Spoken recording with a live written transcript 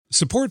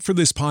Support for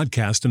this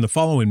podcast and the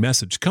following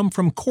message come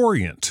from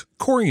Corient.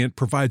 Corient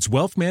provides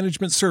wealth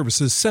management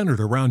services centered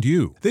around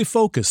you. They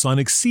focus on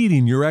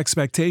exceeding your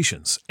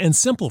expectations and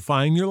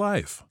simplifying your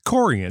life.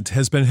 Corient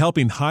has been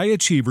helping high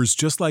achievers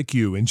just like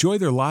you enjoy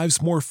their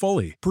lives more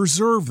fully,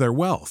 preserve their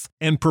wealth,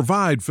 and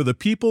provide for the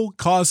people,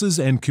 causes,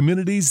 and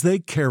communities they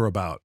care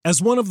about. As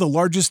one of the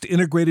largest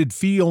integrated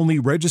fee-only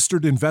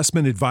registered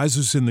investment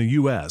advisors in the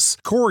U.S.,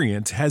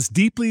 Corient has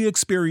deeply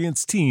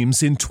experienced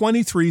teams in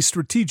 23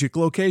 strategic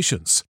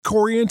locations.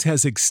 Corient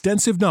has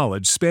extensive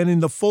knowledge spanning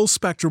the full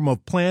spectrum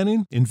of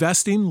planning,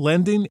 investing,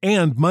 lending,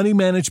 and money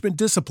management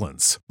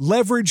disciplines.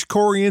 Leverage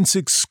Corient's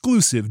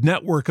exclusive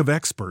network of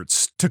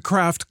experts to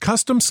craft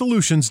custom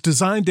solutions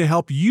designed to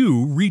help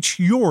you reach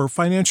your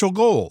financial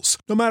goals,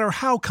 no matter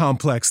how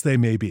complex they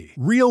may be.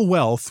 Real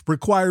wealth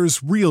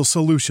requires real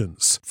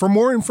solutions. For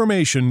more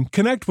information,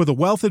 connect with a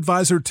wealth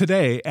advisor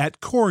today at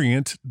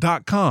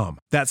Corient.com.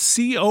 That's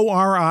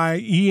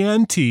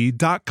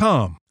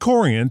Corient.com.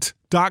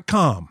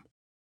 Corient.com.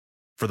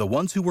 For the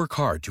ones who work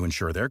hard to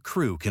ensure their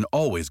crew can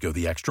always go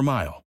the extra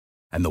mile,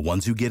 and the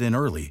ones who get in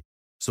early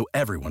so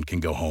everyone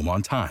can go home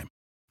on time,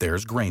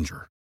 there's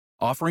Grainger,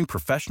 offering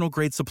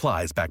professional-grade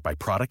supplies backed by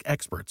product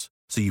experts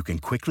so you can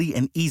quickly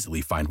and easily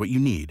find what you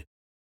need.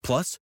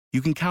 Plus, you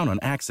can count on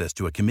access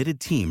to a committed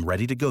team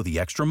ready to go the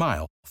extra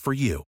mile for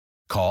you.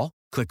 Call,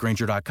 click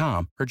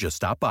Grainger.com, or just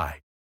stop by.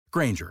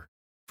 Grainger,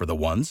 for the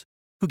ones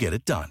who get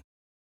it done.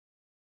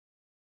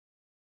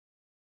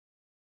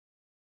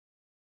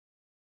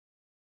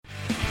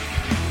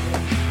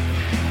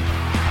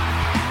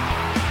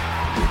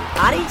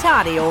 Hotty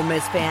toddy, Ole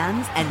Miss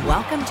fans, and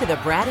welcome to the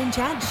Brad and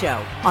Chad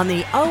Show on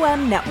the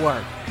OM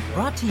Network.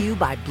 Brought to you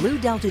by Blue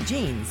Delta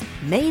Jeans,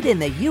 made in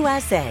the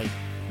USA.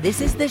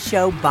 This is the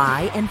show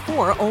by and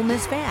for Ole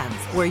Miss fans,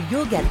 where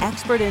you'll get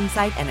expert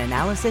insight and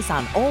analysis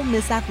on Ole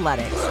Miss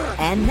athletics.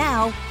 And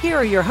now, here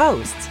are your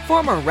hosts,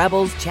 former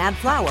Rebels Chad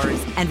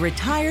Flowers and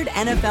retired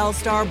NFL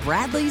star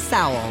Bradley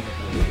Sowell.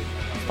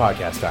 It's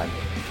podcast time.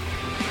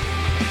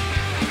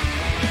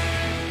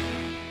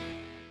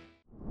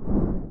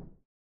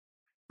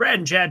 Brad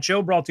and Chad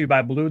Show brought to you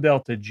by Blue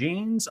Delta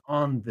Jeans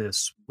on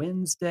this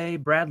Wednesday.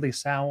 Bradley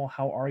Sowell,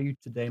 how are you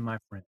today, my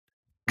friend?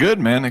 Good,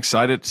 man.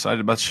 Excited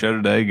about the show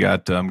today.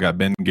 Got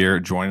Ben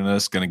Garrett joining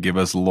us, going to give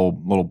us a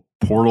little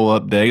portal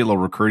update, a little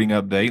recruiting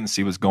update, and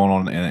see what's going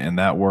on in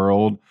that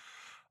world.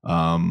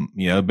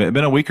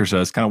 Been a week or so.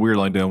 It's kind of weird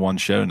only doing one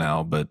show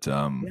now, but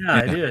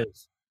it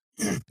is.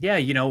 Yeah,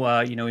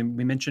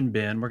 we mentioned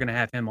Ben. We're going to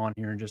have him on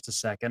here in just a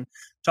second.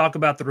 Talk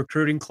about the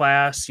recruiting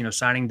class.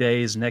 Signing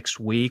days next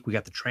week. We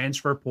got the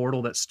transfer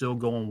portal that's still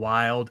going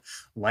wild.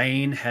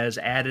 Lane has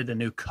added a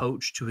new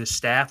coach to his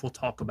staff. We'll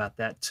talk about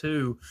that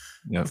too.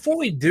 Yep. Before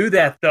we do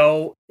that,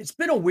 though, it's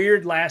been a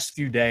weird last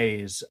few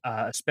days,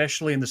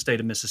 especially in the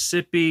state of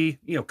Mississippi.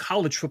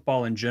 College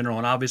football in general,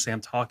 and obviously, I'm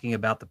talking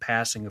about the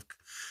passing of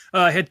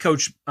head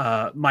coach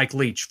Mike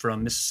Leach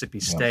from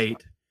Mississippi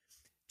State.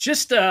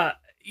 Just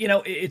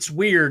it's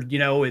weird. He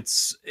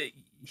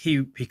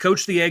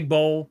coached the Egg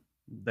Bowl.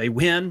 They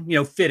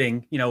win.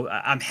 Fitting.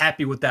 I'm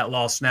happy with that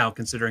loss now,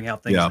 considering how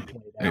things have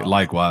played out.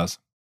 Likewise.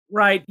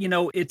 Right. He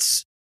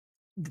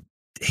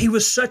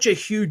was such a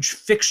huge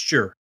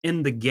fixture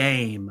in the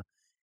game,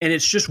 and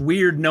it's just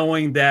weird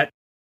knowing that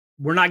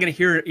we're not going to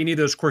hear any of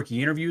those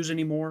quirky interviews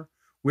anymore.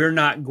 We're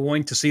not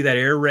going to see that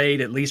air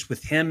raid, at least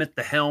with him at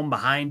the helm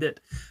behind it.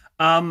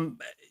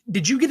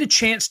 Did you get a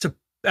chance to?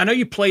 I know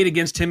you played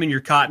against him in your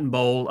Cotton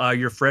Bowl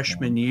your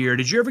freshman year.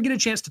 Did you ever get a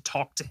chance to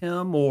talk to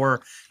him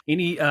or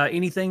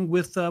anything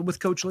with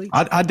Coach Leach?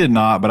 I did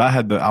not, but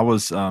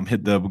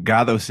the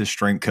guy that was his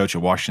strength coach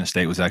at Washington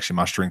State was actually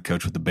my strength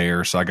coach with the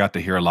Bears. So I got to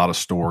hear a lot of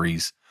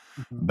stories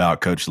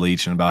about Coach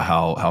Leach and about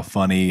how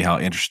funny, how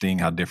interesting,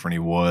 how different he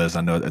was.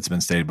 I know it's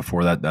been stated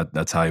before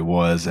that's how he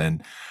was.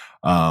 And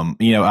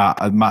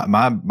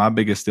my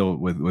biggest deal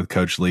with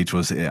Coach Leach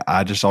was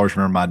I just always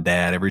remember my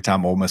dad. Every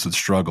time Ole Miss would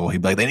struggle,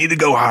 he'd be like, "They need to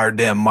go hire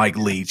damn Mike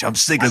Leach. I'm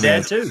sick of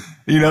this." Too.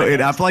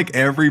 And I feel like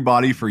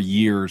everybody for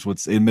years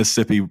in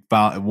Mississippi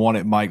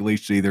wanted Mike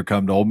Leach to either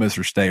come to Ole Miss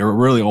or stay, or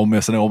really Ole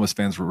Miss. I know Ole Miss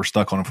fans were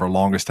stuck on him for the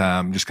longest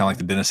time, just kind of like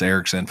the Dennis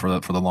Erickson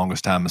for the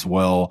longest time as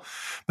well.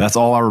 That's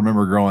all I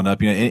remember growing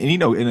up.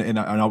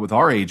 And with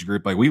our age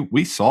group, like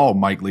we saw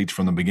Mike Leach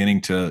from the beginning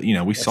to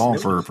we saw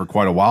him for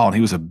quite a while, and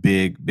he was a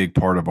big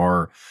part of our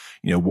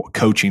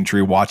coaching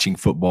tree, watching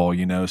football,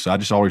 So I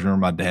just always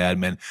remember my dad,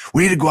 man,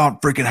 we need to go out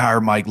and freaking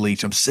hire Mike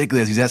Leach. I'm sick of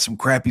this. He's at some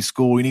crappy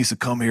school. He needs to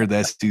come here to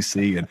the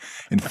SEC.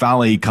 And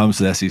finally he comes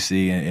to the SEC,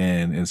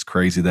 and it's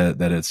crazy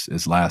that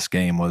his last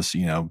game was,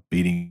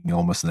 beating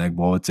Ole Miss in the Egg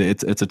Bowl. It's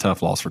a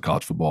tough loss for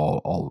college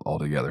football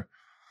altogether.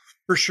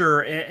 For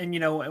sure. And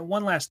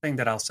one last thing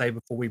that I'll say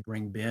before we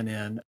bring Ben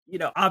in,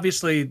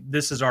 obviously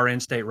this is our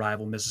in-state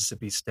rival,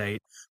 Mississippi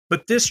State,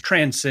 but this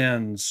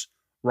transcends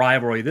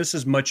rivalry. This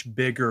is much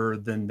bigger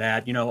than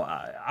that.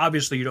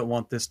 Obviously you don't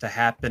want this to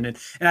happen. And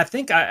I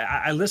think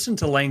I listened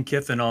to Lane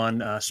Kiffin on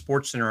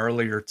SportsCenter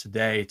earlier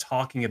today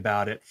talking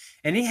about it,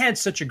 and he had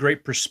such a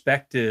great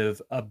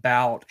perspective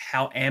about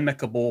how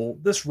amicable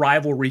this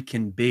rivalry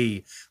can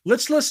be.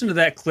 Let's listen to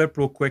that clip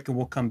real quick, and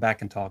we'll come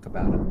back and talk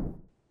about it.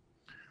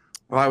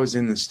 Well, I was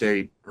in the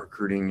state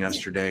recruiting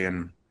yesterday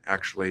and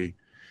actually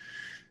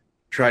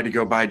tried to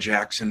go by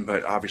Jackson,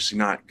 but obviously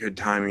not good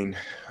timing.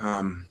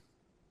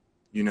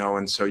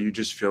 And so you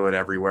just feel it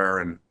everywhere.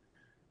 And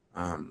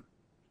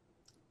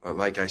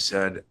like I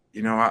said,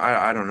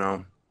 I don't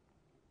know,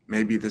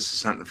 maybe this is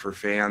something for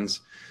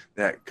fans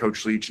that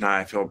Coach Leach and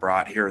I feel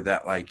brought here,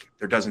 that like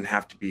there doesn't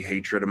have to be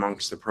hatred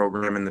amongst the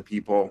program and the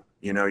people.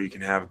 You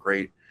can have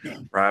great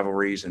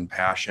rivalries and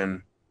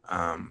passion,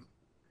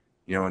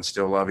 and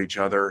still love each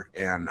other.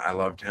 And I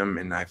loved him,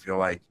 and I feel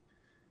like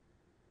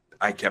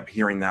I kept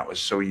hearing that was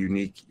so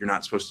unique. You're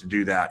not supposed to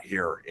do that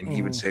here. And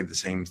he would say the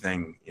same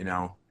thing,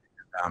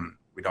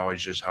 we'd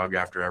always just hug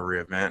after every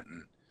event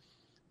and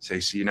say,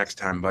 see you next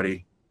time,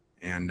 buddy.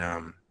 And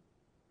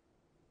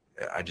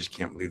I just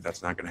can't believe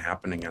that's not going to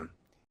happen again.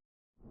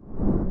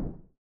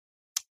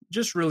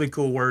 Just really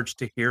cool words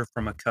to hear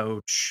from a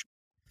coach.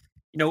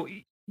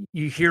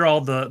 You hear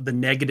all the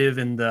negative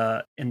and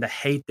the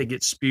hate that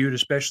gets spewed,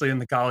 especially in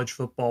the college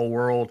football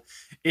world.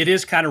 It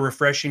is kind of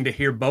refreshing to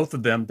hear both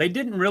of them. They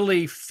didn't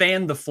really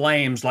fan the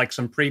flames like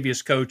some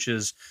previous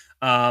coaches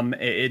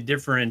in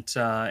different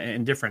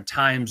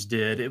times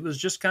did. It was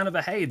just kind of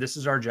a, hey, this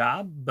is our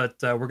job, but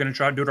we're going to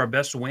try to do our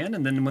best to win.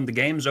 And then when the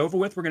game's over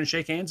with, we're going to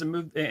shake hands and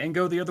move and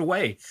go the other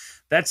way.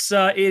 That's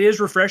it is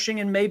refreshing,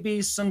 and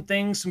maybe some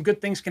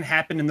good things can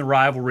happen in the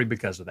rivalry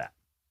because of that.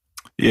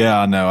 Yeah,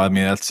 I know. I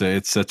mean,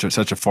 it's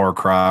such a far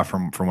cry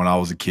from when I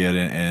was a kid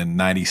and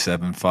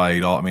 97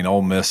 fight.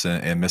 Ole Miss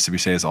and Mississippi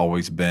State has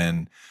always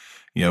been,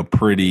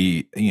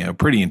 pretty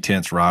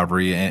intense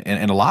rivalry.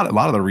 And a lot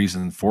of the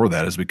reason for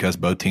that is because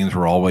both teams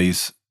were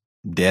always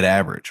dead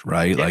average,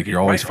 right? Yeah, like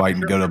you're always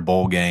fighting to go to a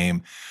bowl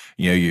game.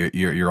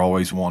 You're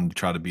always wanting to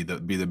try to be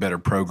the better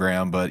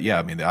program. But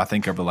yeah, I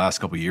think over the last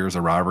couple of years,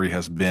 the rivalry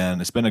it's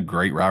been a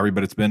great rivalry,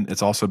 but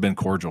it's also been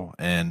cordial.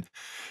 And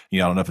I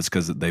don't know if it's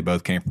because they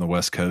both came from the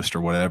West Coast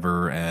or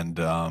whatever. And,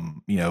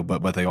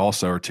 but they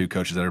also are two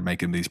coaches that are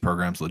making these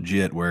programs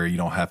legit, where you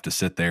don't have to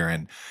sit there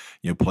and,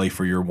 play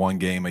for your one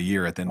game a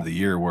year at the end of the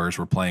year, whereas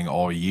we're playing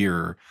all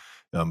year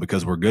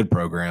because we're good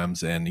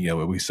programs. And,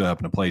 we set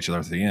up to play each other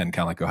at the end,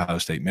 kind of like Ohio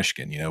State,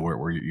 Michigan,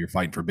 where you're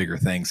fighting for bigger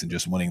things than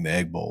just winning the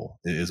Egg Bowl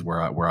is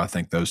where I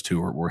think those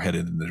two were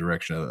headed in the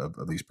direction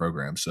of these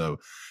programs. So,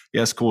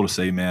 yeah, it's cool to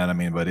see, man.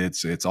 But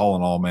it's all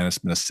in all, man, it's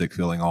been a sick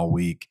feeling all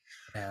week.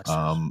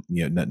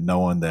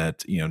 Knowing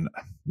that, you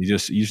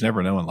just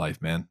never know in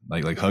life, man.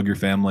 Like hug your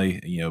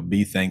family,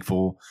 be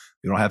thankful.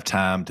 You don't have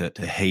time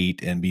to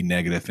hate and be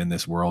negative in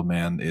this world,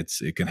 man.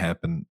 It can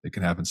happen. It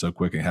can happen so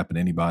quick. It can happen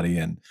to anybody.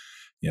 And,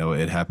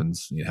 it happened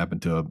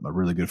to a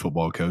really good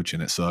football coach,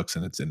 and it sucks,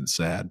 and it's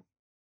sad.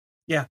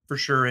 Yeah, for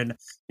sure. And,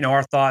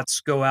 our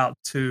thoughts go out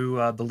to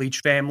the Leach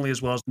family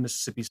as well as the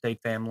Mississippi State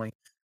family.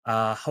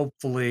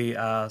 Hopefully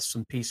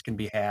some peace can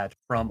be had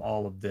from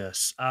all of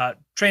this.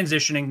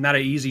 Transitioning, not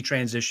an easy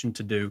transition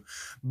to do,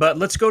 but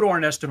let's go to our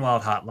Nest and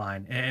Wild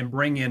hotline and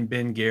bring in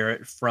Ben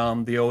Garrett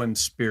from the OM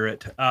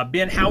Spirit.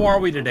 Ben, how are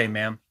we today,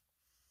 man?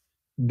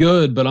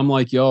 Good, but I'm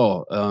like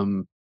y'all.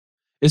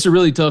 It's a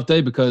really tough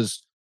day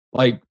because,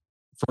 like,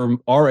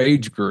 from our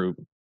age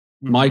group,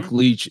 Mike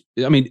Leach,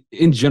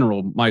 in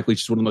general, Mike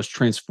Leach is one of the most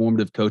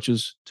transformative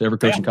coaches to ever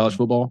coach in college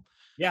football.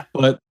 Yeah.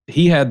 But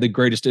he had the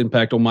greatest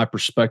impact on my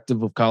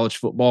perspective of college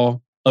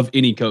football of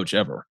any coach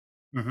ever,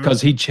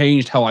 because he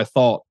changed how I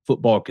thought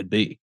football could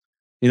be.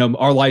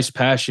 Our life's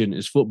passion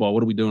is football.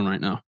 What are we doing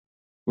right now?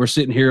 We're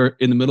sitting here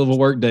in the middle of a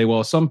work day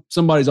while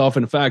somebody's off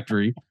in a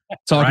factory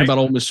talking about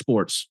Ole Miss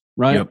sports,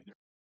 right? Yep.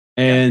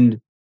 And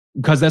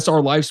because that's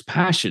our life's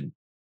passion.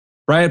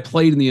 Brad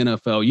played in the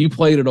NFL. You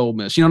played at Ole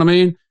Miss. You know what I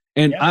mean?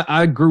 And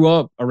I grew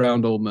up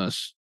around Ole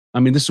Miss.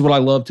 This is what I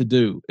love to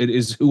do. It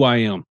is who I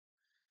am.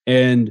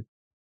 And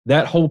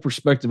that whole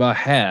perspective I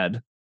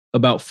had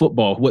about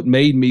football, what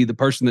made me the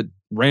person that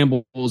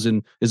rambles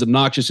and is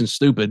obnoxious and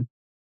stupid,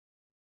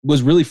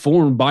 was really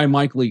formed by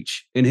Mike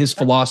Leach and his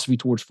philosophy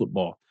towards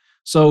football.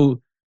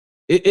 So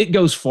it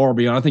goes far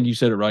beyond. I think you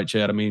said it right,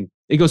 Chad.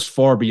 It goes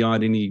far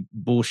beyond any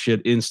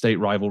bullshit in-state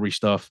rivalry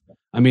stuff.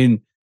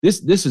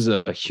 This is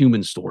a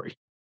human story.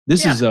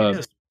 This is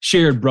a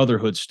shared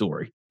brotherhood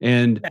story.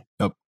 And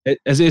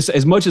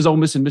as much as Ole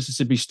Miss and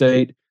Mississippi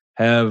State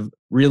have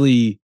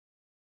really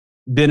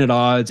been at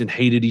odds and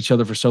hated each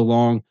other for so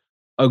long,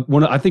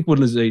 I think what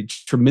is a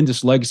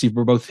tremendous legacy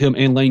for both him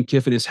and Lane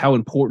Kiffin is how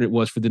important it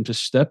was for them to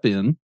step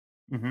in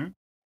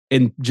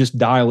and just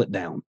dial it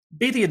down.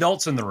 Be the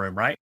adults in the room,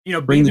 right?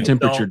 Bring the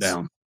temperature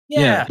down.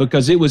 Yeah,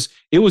 because it was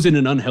in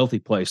an unhealthy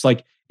place.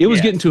 Like it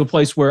was getting to a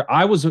place where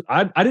I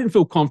didn't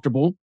feel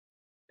comfortable,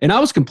 and I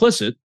was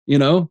complicit.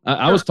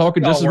 I was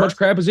talking just as much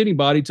crap as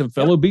anybody to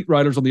fellow beat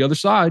writers on the other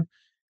side.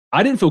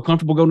 I didn't feel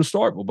comfortable going to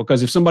Starkville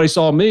because if somebody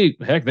saw me,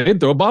 heck, they'd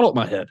throw a bottle at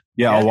my head.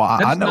 Yeah, well,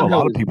 I know a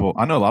lot of people.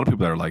 I know a lot of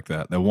people that are like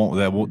that.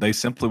 They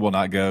simply will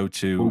not go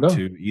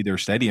to either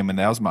stadium. And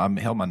that was I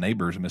held my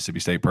neighbors, a Mississippi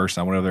State person.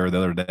 I went over there the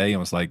other day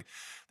and was like,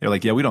 they're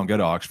like, yeah, we don't go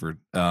to Oxford.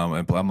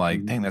 And I'm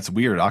like, dang, that's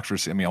weird.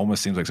 Oxford, I mean, Ole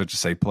Miss seems like such a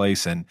safe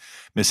place, and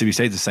Mississippi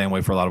State's the same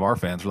way for a lot of our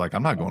fans. We're like,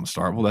 I'm not going to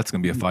Starkville. That's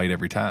going to be a fight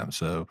every time.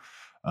 So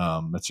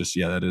that's just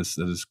that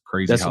is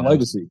crazy. That's a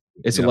legacy.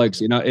 It's a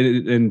legacy.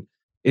 And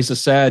it's a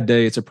sad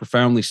day. It's a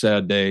profoundly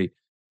sad day.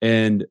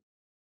 And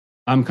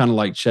I'm kind of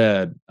like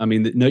Chad. I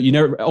mean,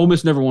 Ole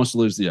Miss never wants to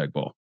lose the Egg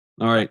Bowl.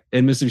 All right.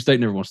 And Mississippi State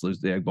never wants to lose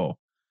the Egg Bowl.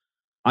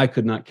 I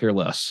could not care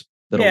less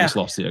that Ole Miss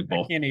lost the Egg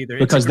Bowl. I can't either.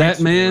 Because that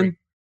man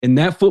and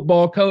that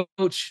football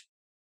coach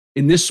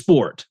in this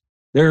sport,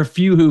 there are a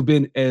few who've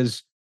been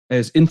as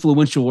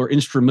influential or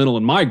instrumental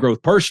in my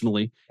growth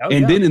personally.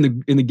 Then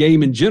in the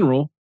game in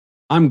general,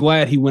 I'm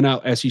glad he went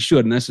out as he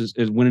should. And that's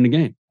is winning a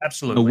game.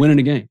 Absolutely. Winning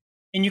a game.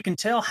 And you can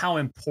tell how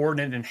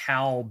important and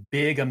how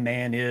big a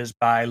man is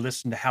by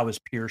listening to how his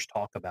peers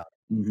talk about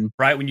it,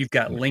 right? When you've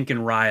got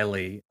Lincoln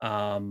Riley,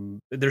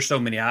 there's so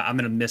many, I'm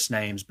going to miss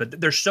names,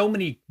 but there's so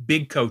many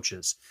big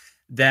coaches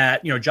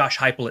that, Josh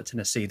Heupel at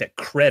Tennessee, that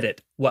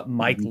credit what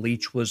Mike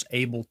Leach was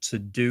able to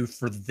do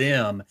for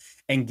them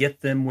and get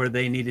them where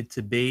they needed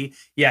to be.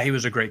 Yeah, he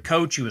was a great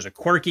coach. He was a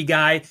quirky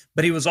guy,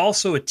 but he was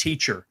also a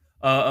teacher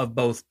of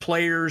both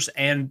players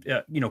and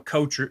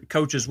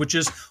coaches, which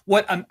is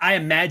what I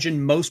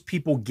imagine most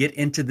people get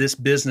into this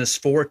business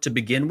for to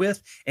begin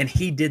with. And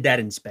he did that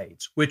in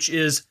spades, which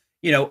is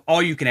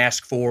all you can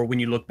ask for when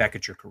you look back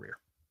at your career.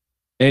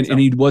 And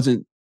he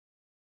wasn't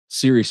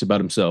serious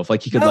about himself,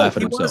 like he could laugh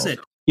at himself. Wasn't.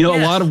 A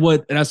lot of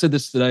what, and I said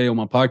this today on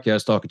my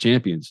podcast, Talk of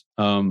Champions.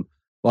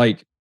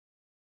 Like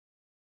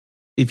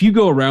if you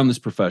go around this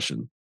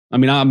profession, I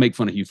mean, I make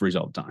fun of Hugh Freeze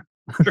all the time.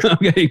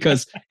 Okay,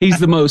 because he's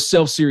the most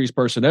self-serious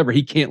person ever.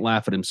 He can't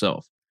laugh at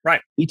himself.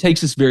 Right. He takes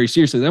this very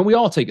seriously. And we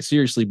all take it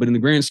seriously, but in the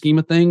grand scheme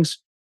of things,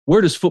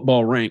 where does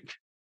football rank?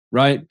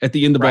 Right? At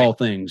the end of all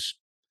things.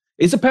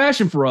 It's a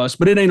passion for us,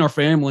 but it ain't our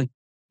family.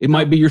 It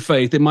might be your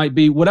faith. It might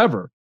be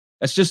whatever.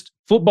 That's just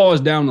football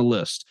is down the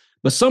list.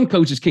 But some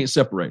coaches can't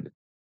separate it.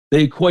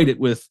 They equate it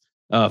with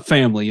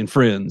family and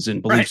friends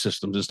and belief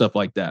systems and stuff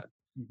like that.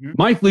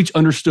 Mike Leach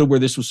understood where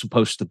this was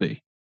supposed to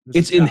be.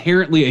 It's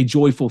inherently a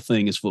joyful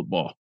thing is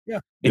football. Yeah.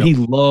 And he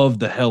loved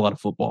the hell out of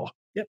football.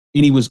 Yep.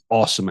 And he was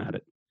awesome at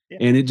it. Yep.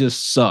 And it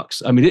just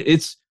sucks. I mean,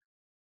 it's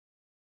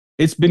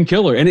been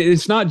killer. And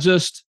it's not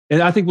just,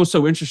 and I think what's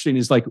so interesting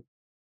is like,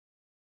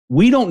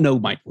 we don't know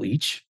Mike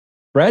Leach.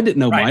 Brad didn't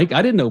know Mike.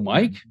 I didn't know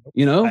Mike.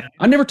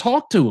 I never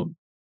talked to him,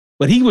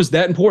 but he was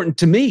that important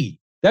to me.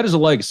 That is a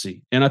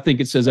legacy. And I think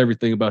it says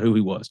everything about who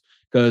he was,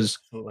 because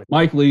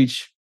Mike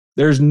Leach,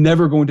 there's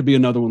never going to be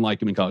another one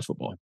like him in college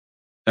football.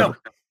 Ever.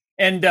 No.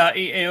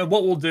 And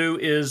what we'll do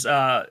is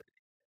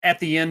at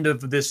the end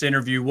of this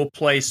interview, we'll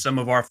play some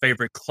of our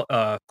favorite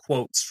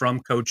quotes from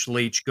Coach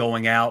Leach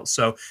going out.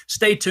 So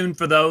stay tuned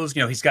for those.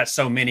 He's got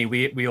so many.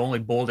 We only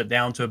boiled it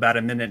down to about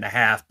a minute and a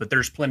half, but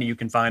there's plenty you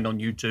can find on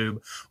YouTube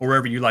or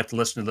wherever you like to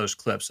listen to those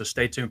clips. So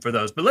stay tuned for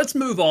those. But let's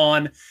move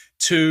on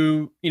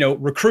to,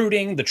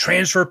 recruiting, the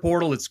transfer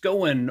portal. It's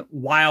going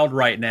wild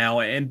right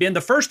now. And Ben,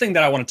 the first thing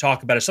that I want to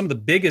talk about is some of the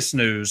biggest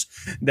news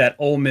that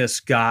Ole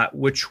Miss got,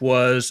 which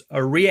was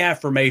a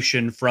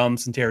reaffirmation from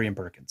Centurion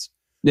Perkins.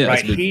 Yeah,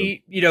 right.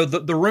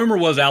 The rumor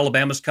was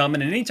Alabama's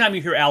coming, and anytime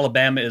you hear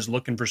Alabama is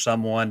looking for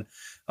someone,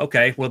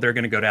 okay, well, they're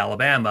going to go to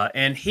Alabama.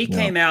 And he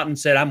came out and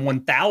said, I'm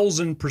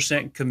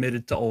 1,000%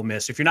 committed to Ole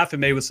Miss. If you're not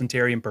familiar with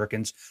Centurion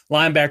Perkins,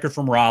 linebacker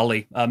from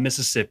Raleigh,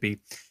 Mississippi,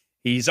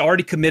 he's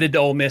already committed to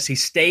Ole Miss. He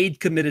stayed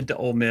committed to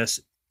Ole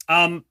Miss.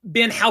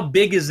 Ben, how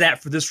big is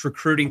that for this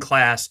recruiting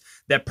class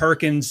that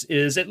Perkins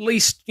is, at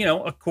least,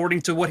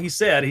 according to what he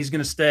said, he's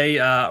going to stay,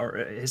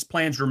 or his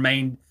plans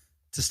remain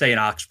to stay in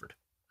Oxford?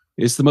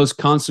 It's the most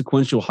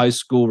consequential high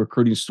school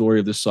recruiting story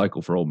of this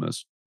cycle for Ole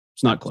Miss.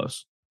 It's not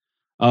close.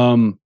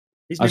 I've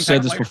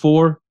said this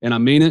before, and I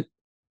mean it.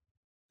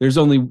 There's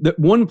only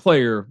one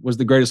player was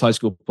the greatest high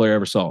school player I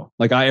ever saw,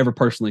 like I ever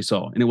personally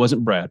saw, and it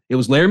wasn't Brad. It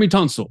was Laramie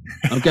Tunsil.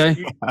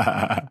 Okay,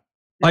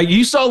 like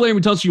you saw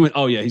Laramie Tunsil, you went,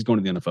 "Oh yeah, he's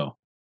going to the NFL."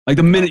 Like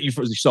the minute you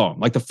saw him,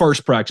 like the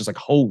first practice, like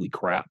holy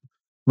crap,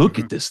 look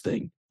at this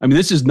thing. I mean,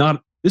 this is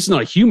not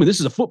a human. This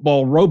is a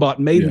football robot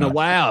made in a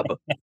lab.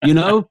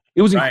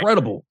 It was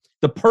incredible.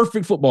 The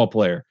perfect football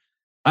player.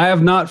 I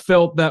have not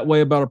felt that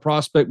way about a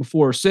prospect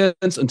before or since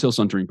until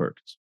Suntarine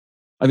Perkins.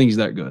 I think he's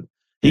that good.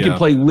 He can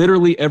play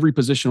literally every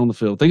position on the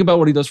field. Think about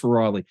what he does for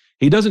Raleigh.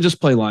 He doesn't just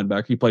play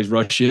linebacker. He plays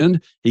rush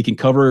end. He can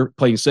cover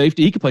playing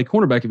safety. He can play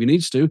cornerback if he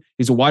needs to.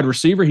 He's a wide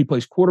receiver. He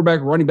plays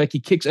quarterback, running back.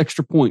 He kicks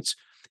extra points.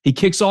 He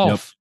kicks off.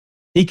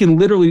 Yep. He can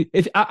literally,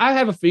 if I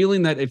have a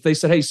feeling that if they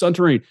said, hey,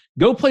 Suntarine,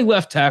 go play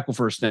left tackle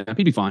for a snap,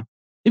 he'd be fine.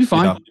 He'd be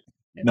fine.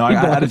 Yeah. No, I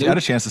had a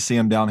chance to see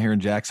him down here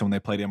in Jackson when they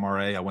played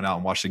MRA. I went out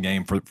and watched the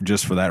game for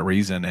that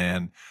reason.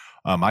 And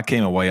I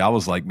came away, I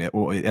was like, at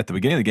the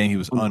beginning of the game, he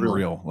was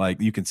unreal. Like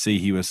you can see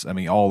he was,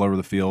 all over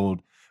the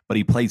field, but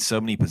he played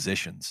so many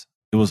positions.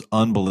 It was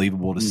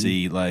unbelievable to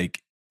see like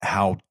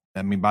how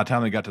I mean, by the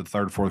time they got to the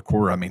third, fourth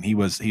quarter, I mean, he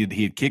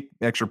had kicked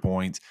extra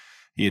points.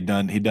 He'd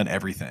done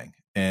everything.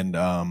 And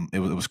it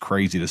was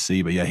crazy to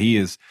see. But yeah, he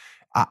is.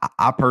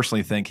 I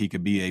personally think he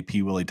could be a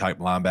P. Willie type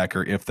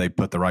linebacker if they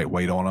put the right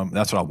weight on him.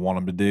 That's what I want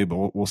him to do.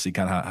 But we'll see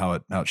kind of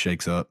how it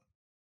shakes up.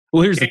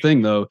 Well, here's the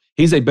thing, though.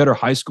 He's a better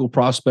high school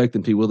prospect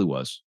than P. Willie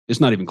was. It's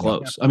not even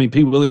close. Yeah. I mean,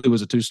 P. Willie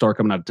was a 2-star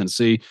coming out of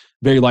Tennessee,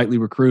 very lightly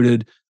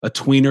recruited, a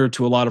tweener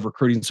to a lot of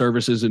recruiting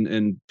services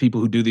and people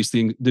who do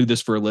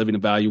this for a living,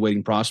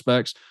 evaluating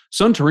prospects.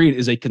 Suntarine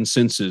is a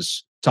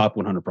consensus top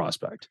 100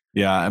 prospect.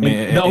 Yeah, I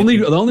mean, the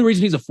only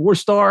reason he's a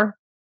 4-star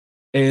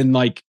and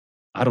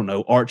I don't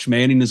know, Arch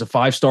Manning is a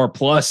 5-star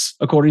plus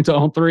according to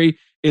On3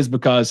 is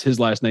because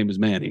his last name is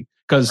Manning.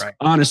 Because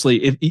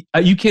honestly, if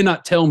you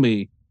cannot tell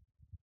me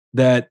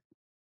that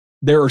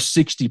there are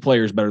 60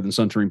 players better than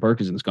Suntarine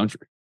Perkins in this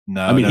country.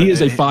 No, I mean, he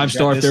is a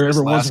 5-star if there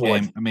ever was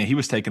one. I mean, he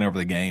was taking over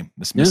the game,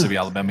 this Mississippi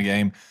Alabama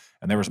game,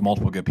 and there was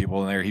multiple good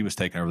people in there. He was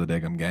taking over the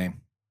daggum game.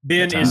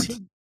 Ben,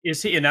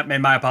 is he?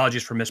 And my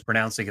apologies for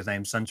mispronouncing his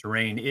name,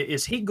 Suntarine.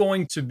 Is he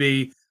going to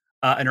be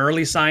an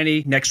early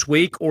signee next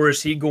week, or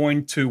is he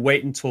going to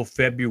wait until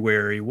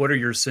February? What are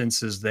your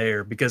senses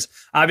there? Because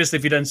obviously,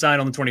 if he doesn't sign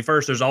on the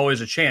 21st, there's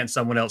always a chance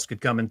someone else could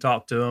come and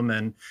talk to him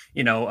and,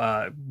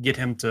 get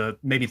him to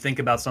maybe think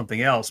about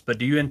something else. But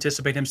do you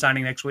anticipate him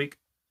signing next week?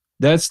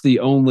 That's the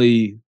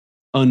only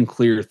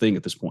unclear thing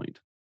at this point.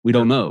 We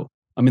don't know.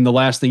 I mean, the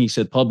last thing he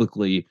said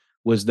publicly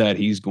was that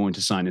he's going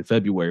to sign in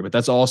February, but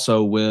that's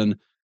also when,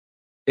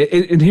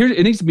 and here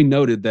it needs to be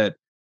noted that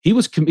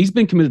he's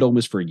been committed to Ole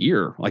Miss for a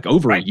year,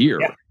 over a year,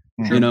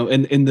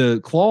 and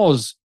the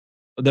claws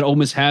that Ole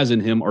Miss has in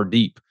him are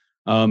deep.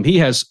 He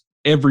has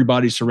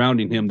everybody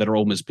surrounding him that are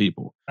Ole Miss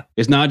people.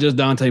 It's not just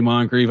Dante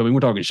Moncrief. I mean, we're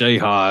talking Shay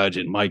Hodge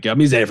and Mike. I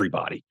mean, it's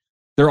everybody.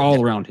 They're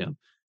all around him.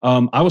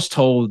 I was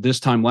told this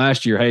time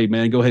last year, hey,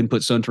 man, go ahead and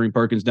put Suntarine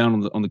Perkins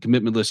down on the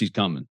commitment list. He's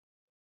coming.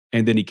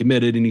 And then he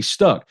committed and he's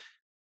stuck.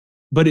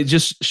 But it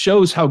just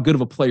shows how good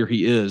of a player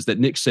he is that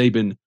Nick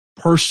Saban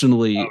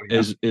personally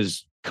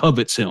is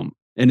covets him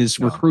and is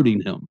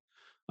recruiting him.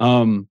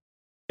 And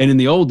in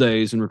the old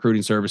days in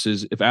recruiting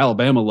services, if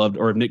Alabama loved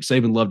or if Nick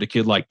Saban loved a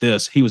kid like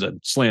this, he was a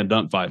slam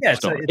dunk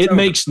 5-star. It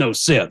makes no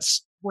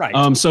sense.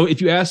 Right. So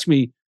if you ask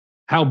me,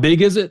 how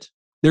big is it?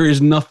 There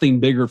is nothing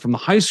bigger from the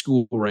high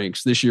school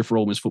ranks this year for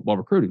Ole Miss football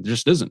recruiting. There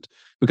just isn't,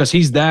 because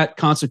he's that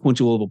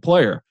consequential of a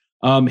player.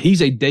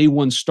 He's a day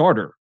one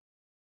starter.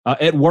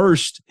 At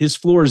worst, his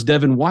floor is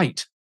Devin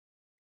White.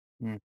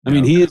 I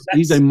mean,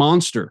 he's a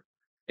monster.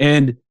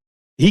 And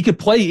he could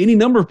play any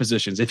number of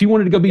positions. If he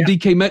wanted to go be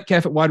DK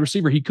Metcalf at wide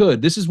receiver, he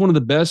could. This is one of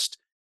the best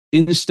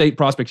in-state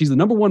prospects. He's the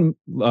number one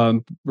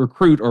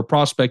recruit or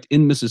prospect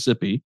in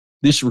Mississippi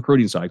this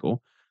recruiting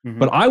cycle. Mm-hmm.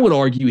 But I would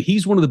argue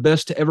he's one of the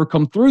best to ever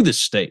come through this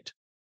state.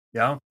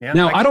 Yeah.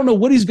 Now, I don't know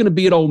what he's going to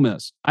be at Ole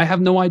Miss. I have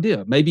no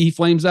idea. Maybe he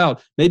flames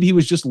out. Maybe he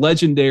was just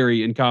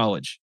legendary in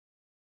college.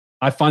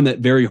 I find that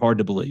very hard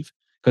to believe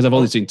because I've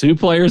only seen 2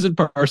 players in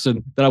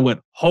person that I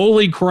went,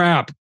 holy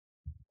crap.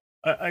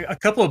 A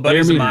couple of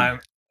buddies of mine.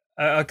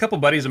 A couple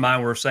of buddies of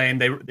mine were saying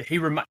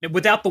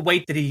without the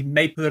weight that he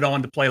may put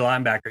on to play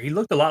linebacker, he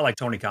looked a lot like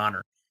Tony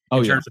Connor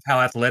in terms of how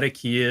athletic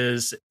he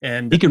is,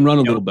 and he can run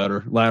a little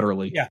better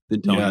laterally.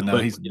 Than Tony. Yeah, no,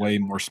 he's way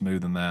more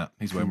smooth than that.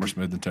 He's way more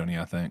smooth than Tony,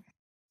 I think.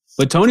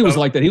 But Tony was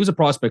like that. He was a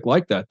prospect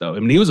like that, though. I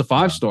mean, he was a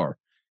 5-star,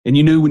 and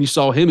you knew when you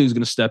saw him, he was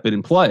going to step in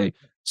and play.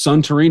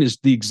 Suntarine is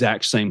the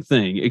exact same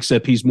thing,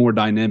 except he's more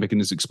dynamic in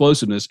his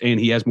explosiveness, and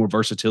he has more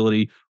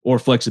versatility or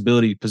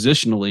flexibility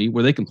positionally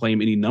where they can play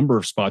him any number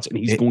of spots. And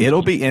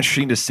it'll be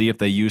interesting to see if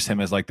they use him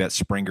as like that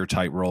Springer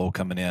type role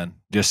coming in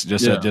just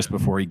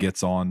before he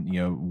gets on,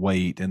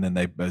 weight, and then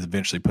they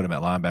eventually put him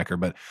at linebacker.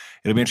 But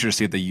it'll be interesting to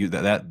see if they use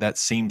that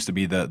seems to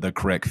be the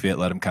correct fit.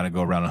 Let him kind of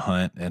go around and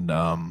hunt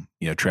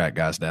and track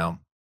guys down.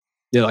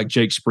 Yeah, like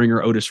Jake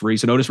Springer, Otis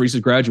Reese, and Otis Reese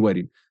is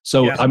graduating.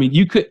 So, I mean,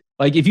 you could,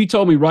 if you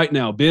told me right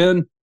now,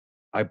 Ben,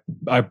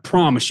 I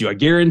promise you, I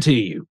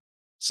guarantee you,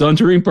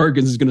 Suntarine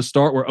Perkins is going to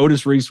start where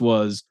Otis Reese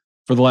was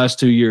for the last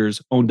 2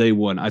 years on day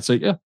one. I'd say,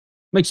 yeah,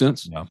 makes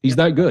sense. Yeah. He's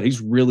that good. He's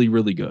really,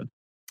 really good.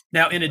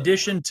 Now, in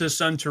addition to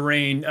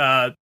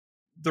Suntarine,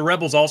 the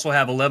Rebels also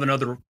have 11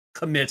 other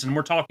commits, and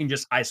we're talking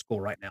just high school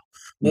right now.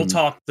 We'll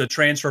talk the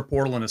transfer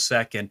portal in a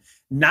second.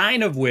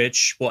 9 of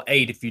which,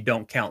 8 if you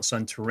don't count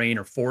Suntarine,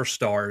 are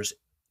 4-stars.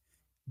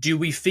 Do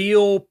we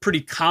feel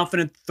pretty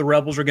confident that the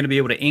Rebels are going to be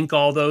able to ink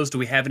all those? Do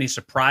we have any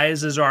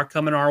surprises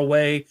coming our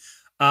way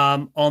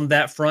on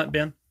that front,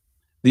 Ben?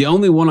 The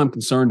only one I'm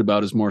concerned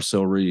about is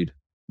Marcel Reed,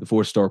 the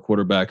 4-star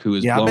quarterback who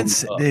is I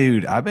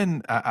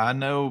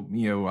know,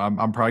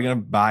 I'm probably going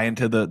to buy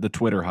into the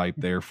Twitter hype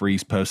there.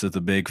 Freeze posted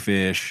the big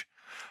fish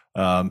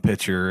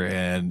picture,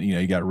 and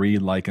you got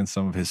Reed liking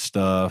some of his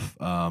stuff.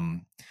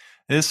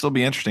 This will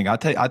be interesting. I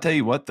tell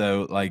you what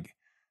though, like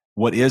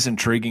what is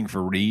intriguing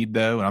for Reed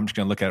though, and I'm just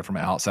going to look at it from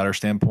an outsider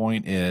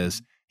standpoint,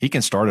 is he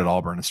can start at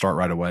Auburn and start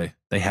right away.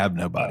 They have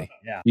nobody.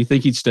 You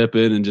think he'd step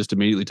in and just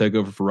immediately take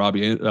over for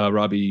Robbie?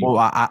 Well,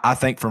 I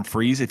think from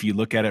Freeze, if you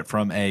look at it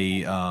from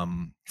a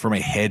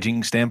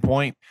hedging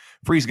standpoint,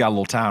 Freeze got a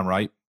little time,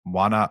 right?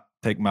 Why not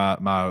take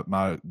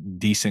my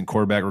decent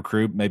quarterback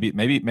recruit. Maybe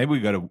we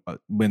go to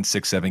win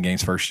 6-7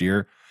 games first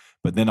year,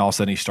 but then all of a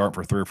sudden he's starting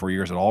for 3 or 4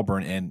 years at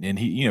Auburn, and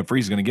he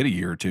Freeze is going to get a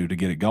year or two to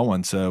get it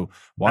going. So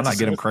why not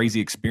get him crazy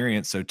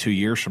experience? So 2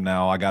 years from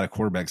now, I got a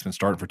quarterback that's been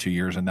starting for 2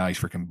 years, and now he's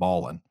freaking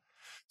balling.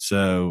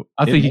 So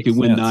I think he could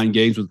win 9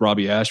 games with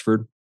Robbie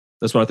Ashford.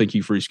 That's what I think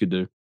Hugh Freeze could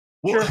do.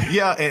 Well,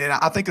 yeah, and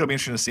I think it'll be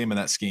interesting to see him in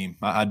that scheme.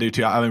 I do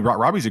too. I mean,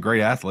 Robbie's a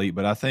great athlete,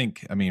 but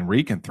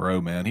Reed can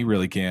throw, man. He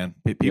really can.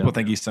 People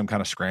think he's some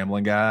kind of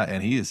scrambling guy,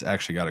 and he has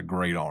actually got a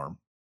great arm.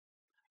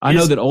 I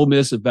know that Ole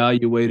Miss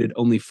evaluated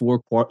only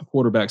 4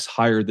 quarterbacks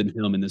higher than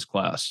him in this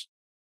class.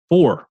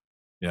 4.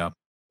 Yeah.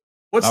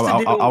 What's the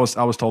deal?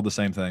 I was told the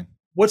same thing.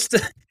 What's the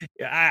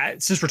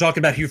since we're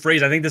talking about Hugh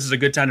Freeze, I think this is a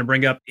good time to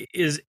bring up.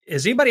 Is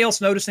anybody else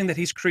noticing that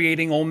he's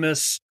creating Ole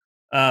Miss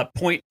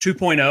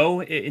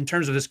 2.0 in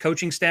terms of his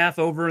coaching staff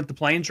over at the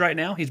Plains right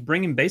now? He's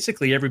bringing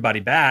basically everybody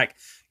back.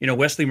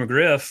 Wesley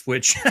McGriff,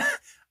 which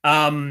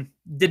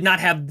did not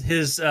have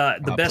his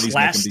the best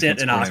last stint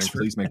in Oxford.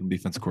 Please make him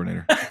defensive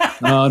coordinator.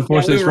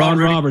 Unfortunately, it's Ron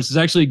Roberts. It's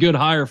actually a good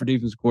hire for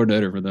defensive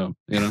coordinator for them.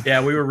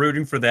 Yeah, we were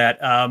rooting for that.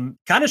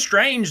 Kind of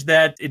strange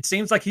that it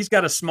seems like he's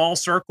got a small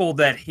circle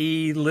that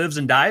he lives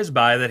and dies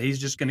by. That he's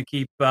just going to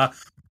keep.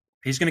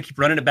 He's going to keep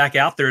running it back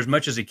out there as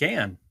much as he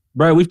can.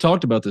 Brad, we've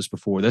talked about this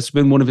before. That's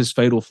been one of his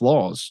fatal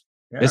flaws.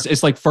 Yeah.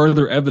 It's like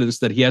further evidence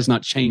that he has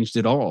not changed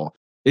at all.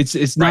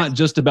 It's not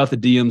just about the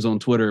DMs on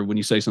Twitter when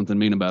you say something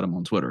mean about him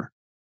on Twitter.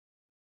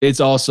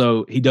 It's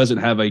also he doesn't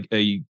have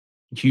a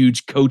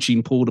huge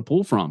coaching pool to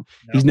pull from.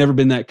 No. He's never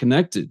been that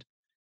connected.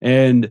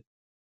 And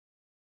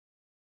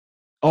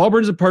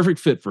Auburn's a perfect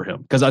fit for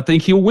him because I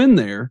think he'll win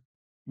there.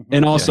 Mm-hmm.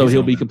 And also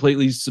he'll be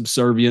completely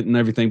subservient and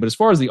everything. But as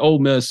far as the Ole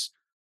Miss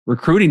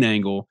recruiting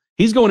angle,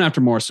 he's going after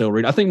Marcel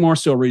Reed. I think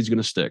Marcel Reed's going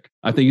to stick.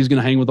 I think he's going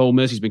to hang with Ole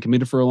Miss. He's been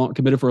committed for a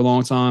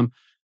long time.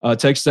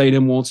 Texas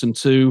A&M wants him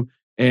too,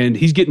 and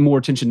he's getting more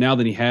attention now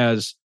than he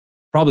has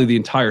probably the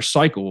entire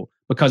cycle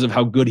because of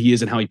how good he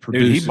is and how he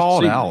produces. Dude, he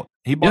balled out.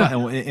 He balled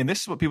out, and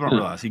this is what people don't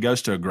realize. He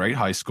goes to a great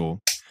high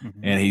school,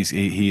 and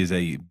he is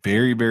a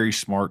very, very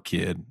smart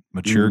kid,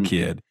 mature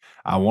kid.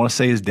 I want to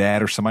say his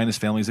dad or somebody in his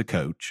family is a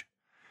coach.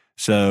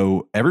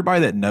 So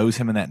everybody that knows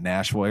him in that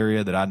Nashville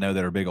area that I know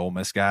that are big Ole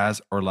Miss guys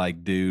are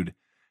like, dude,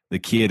 the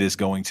kid is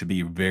going to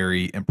be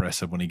very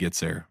impressive when he gets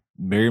there.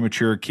 Very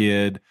mature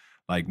kid,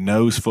 like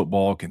knows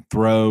football, can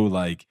throw,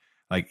 like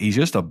he's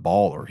just a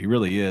baller. He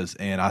really is.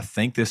 And I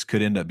think this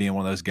could end up being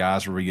one of those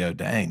guys where we go,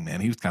 dang,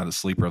 man, he was kind of the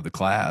sleeper of the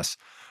class.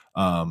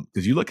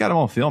 Because you look at him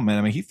on film, man,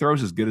 I mean, he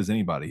throws as good as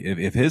anybody.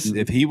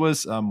 If he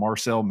was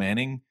Marcel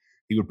Manning,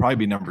 he would probably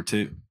be number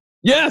 2.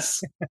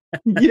 Yes.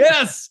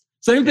 Yes.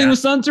 Same thing with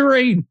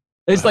Santarine.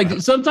 It's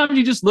like sometimes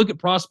you just look at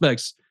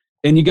prospects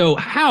and you go,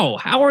 how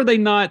are they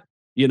not,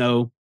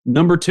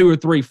 number 2 or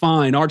 3?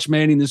 Fine. Arch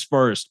Manning is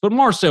first, but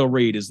Marcel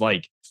Reed is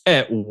like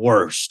at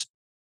worst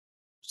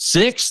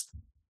 6th.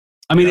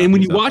 I mean, and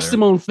when you watch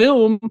them on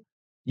film,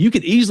 you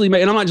could easily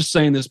make, and I'm not just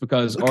saying this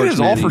because look at his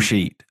offer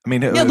sheet. I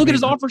mean, look at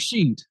his offer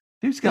sheet.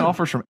 Dude's got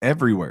offers from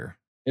everywhere.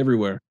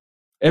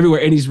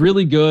 And he's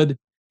really good.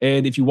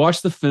 And if you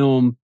watch the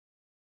film,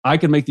 I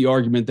can make the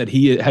argument that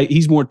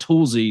he's more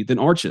toolsy than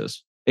Arch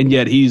is. And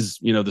yet he's,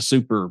 the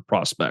super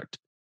prospect.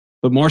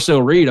 But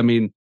Marcel Reed, I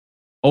mean,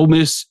 Ole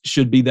Miss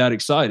should be that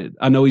excited.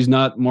 I know he's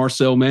not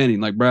Marcel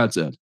Manning, like Brad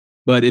said.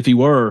 But if he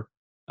were,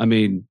 I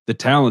mean, the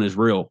talent is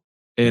real.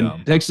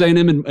 And Texas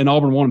A&M and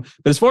Auburn want him.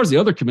 But as far as the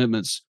other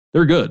commitments,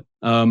 they're good.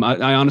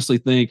 I honestly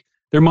think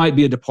there might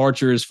be a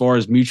departure as far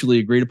as mutually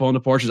agreed upon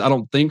departures. I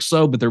don't think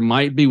so, but there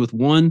might be with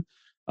one.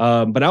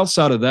 But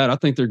outside of that, I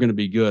think they're going to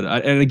be good.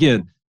 And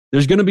again,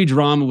 there's going to be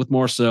drama with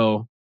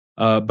Marcel.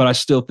 But I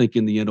still think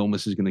in the end, Ole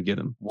Miss is going to get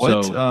him.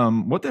 What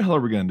the hell are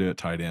we going to do at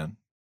tight end?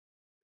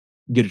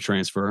 Get a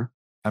transfer.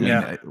 I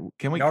mean,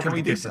 can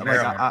we do something?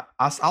 Like,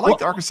 I like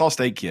the Arkansas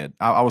State kid.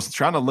 I was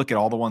trying to look at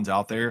all the ones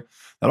out there.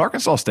 That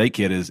Arkansas State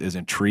kid is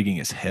intriguing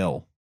as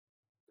hell.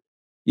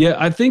 Yeah,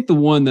 I think the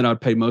one that I'd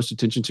pay most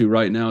attention to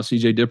right now is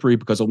CJ Dippery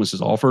because Ole Miss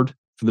is offered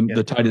for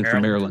the tight end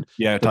from Maryland.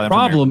 Yeah, the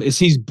problem is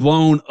he's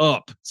blown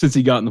up since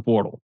he got in the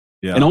portal.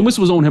 Yeah, and Ole Miss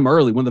was on him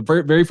early, one of the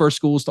very, very first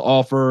schools to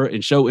offer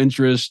and show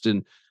interest.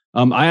 And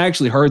I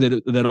actually heard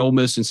that Ole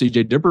Miss and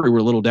CJ Dippery were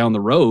a little down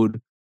the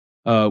road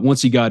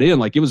once he got in.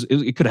 Like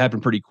it could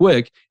happen pretty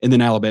quick. And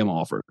then Alabama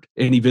offered,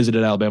 and he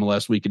visited Alabama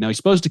last week. And now he's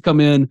supposed to come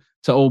in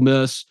to Ole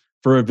Miss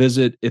for a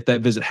visit. If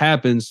that visit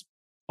happens,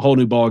 a whole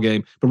new ball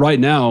game. But right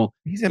now,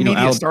 he's an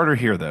immediate starter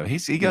here, though.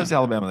 He goes to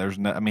Alabama. There's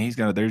no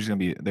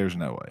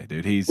way,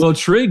 dude. Well,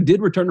 Trigg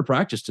did return to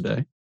practice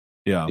today.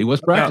 Yeah, he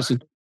was practicing.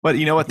 Yeah. But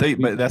you know what?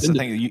 But that's the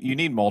thing. You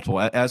need multiple,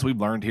 as we've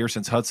learned here,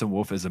 since Hudson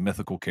Wolf is a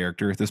mythical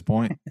character at this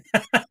point.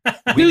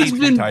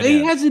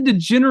 He has a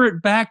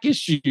degenerate back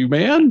issue,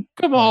 man.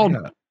 Come on.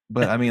 Yeah.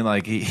 But I mean,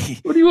 like,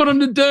 what do you want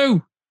him to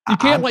do? You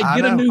can't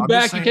get a new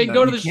back. You can't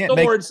go to the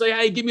store and say,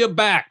 "Hey, give me a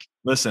back."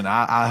 Listen,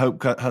 I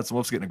hope Hudson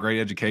Wolf's getting a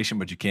great education,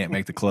 but you can't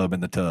make the club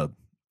in the tub.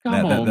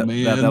 Come on,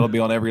 man. That'll be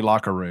on every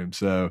locker room.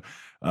 So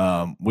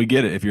we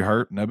get it. If you're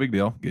hurt, no big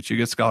deal. Get you a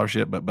good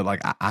scholarship. But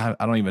like, I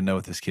don't even know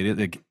what this kid is.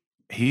 Like,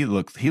 he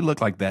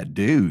looked like that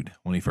dude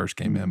when he first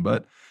came in.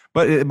 But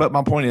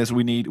my point is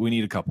we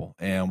need a couple,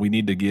 and we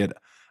need to get.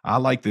 I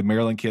like the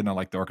Maryland kid and I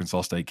like the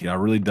Arkansas State kid. I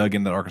really dug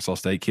into the Arkansas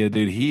State kid,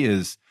 dude.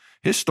 His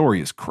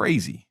story is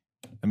crazy.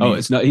 I mean,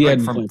 it's not. He like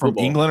had from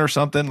England or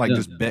something, like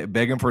just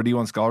begging for a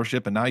D1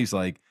 scholarship, and now he's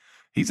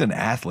an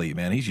athlete,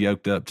 man. He's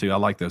yoked up too. I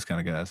like those kind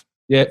of guys.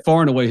 Yeah,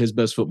 far and away his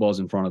best football is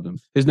in front of him.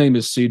 His name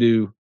is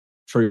Sidhu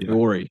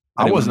Traore.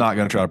 I was not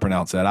going to try to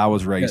pronounce that. I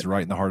was raised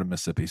right in the heart of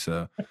Mississippi,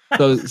 so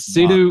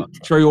Sidhu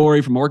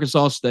Traore from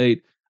Arkansas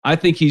State. I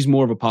think he's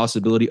more of a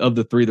possibility of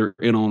the three that are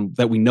in on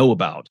that we know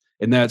about.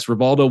 And that's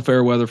Rivaldo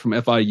Fairweather from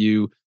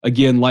FIU,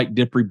 again, like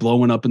Dippery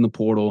blowing up in the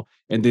portal,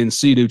 and then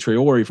Sidhu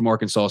Traore from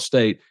Arkansas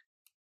State.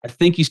 I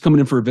think he's coming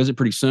in for a visit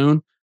pretty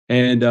soon.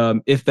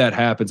 And if that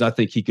happens, I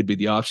think he could be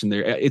the option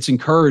there. It's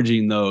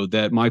encouraging, though,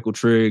 that Michael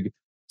Trigg,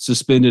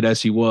 suspended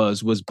as he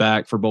was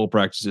back for bowl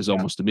practices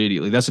almost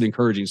immediately. That's an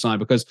encouraging sign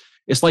because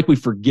it's like we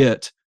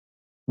forget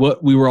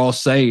what we were all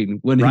saying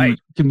when he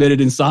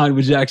committed and signed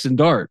with Jackson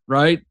Dart,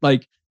 right?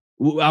 Like,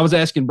 I was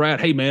asking Brad,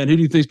 hey, man, who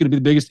do you think is going to be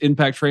the biggest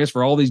impact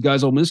transfer all these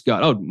guys Ole Miss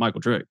got? Oh, Michael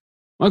Trigg.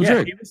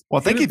 Trigg.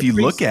 Well, I think if you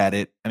look at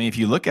it,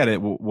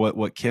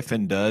 what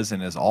Kiffin does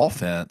in his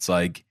offense,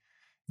 like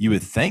you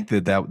would think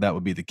that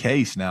would be the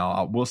case. Now,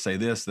 I will say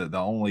this, that and I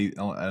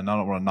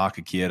don't want to knock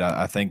a kid.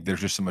 I think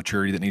there's just some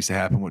maturity that needs to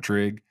happen with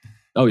Trigg.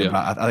 Oh,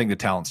 yeah. I think the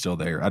talent's still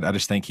there. I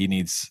just think he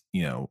needs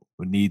to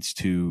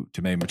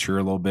maybe mature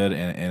a little bit,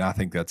 and I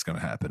think that's going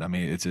to happen. I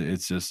mean,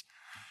 it's just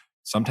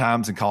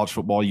sometimes in college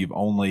football, you've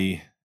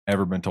only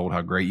ever been told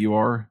how great you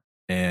are,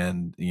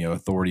 and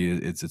authority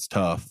it's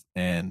tough,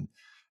 and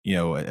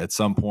at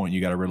some point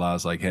you got to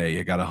realize like, hey,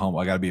 I got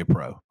to be a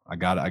pro. I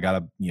got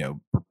to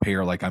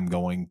prepare like I'm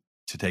going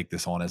to take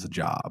this on as a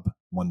job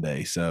one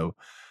day. So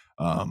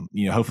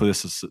hopefully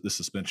this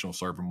suspension will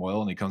serve him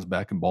well and he comes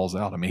back and balls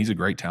out. I mean, he's a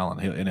great talent,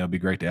 and it'll be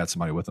great to add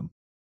somebody with him.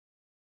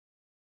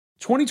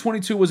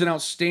 2022 was an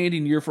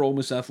outstanding year for Ole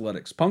Miss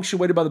athletics,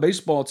 punctuated by the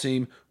baseball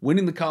team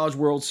winning the College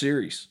World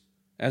Series.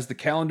 As the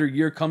calendar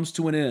year comes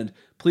to an end,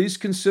 please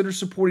consider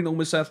supporting Ole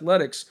Miss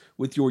athletics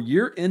with your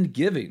year-end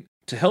giving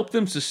to help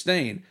them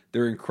sustain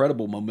their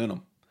incredible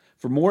momentum.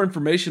 For more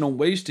information on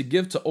ways to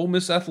give to Ole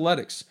Miss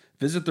athletics,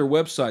 visit their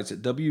websites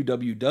at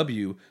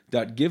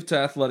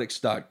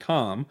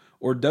www.givetoathletics.com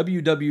or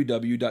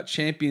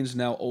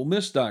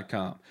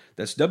www.championsnowolemmiss.com.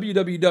 That's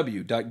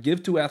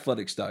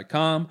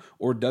www.givetoathletics.com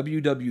or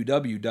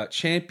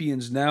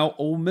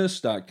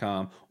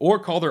www.championsnowolemmiss.com, or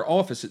call their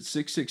office at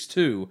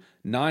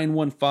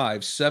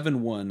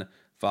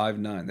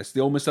 662-915-7159. That's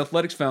the Ole Miss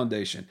Athletics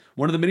Foundation,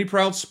 one of the many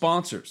proud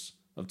sponsors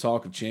of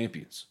Talk of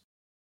Champions.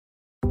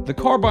 The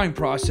car buying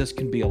process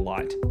can be a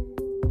lot.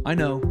 I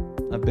know,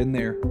 I've been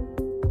there.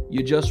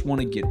 You just want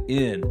to get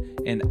in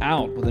and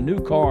out with a new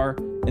car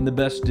and the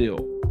best deal.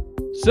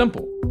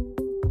 Simple.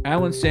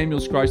 Allen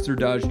Samuels Chrysler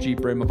Dodge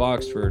Jeep Ram of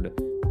Oxford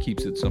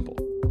keeps it simple.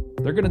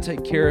 They're going to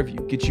take care of you,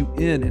 get you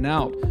in and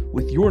out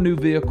with your new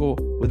vehicle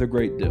with a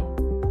great deal.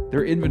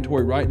 Their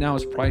inventory right now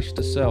is priced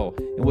to sell,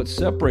 and what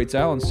separates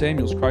Allen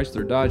Samuels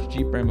Chrysler Dodge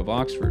Jeep Ram of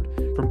Oxford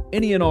from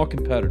any and all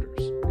competitors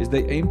is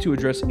they aim to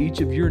address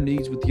each of your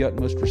needs with the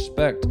utmost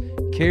respect,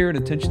 care, and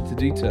attention to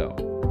detail.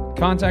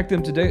 Contact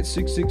them today at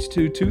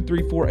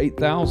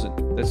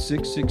 662-234-8000. That's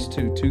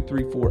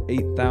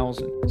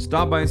 662-234-8000.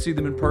 Stop by and see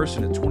them in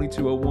person at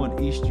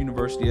 2201 East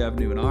University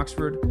Avenue in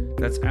Oxford.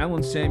 That's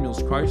Allen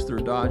Samuels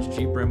Chrysler Dodge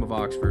Jeep Ram of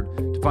Oxford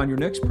to find your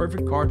next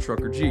perfect car, truck,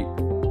 or Jeep.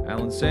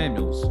 Allen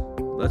Samuels,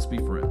 let's be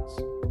friends.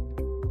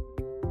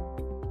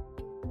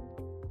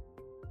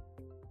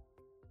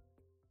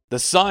 The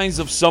signs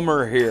of summer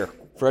are here.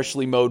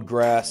 Freshly mowed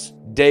grass,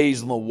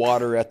 days on the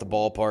water at the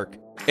ballpark,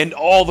 and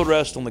all the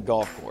rest on the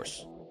golf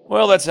course.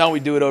 Well, that's how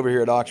we do it over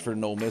here at Oxford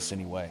and Ole Miss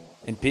anyway.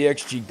 And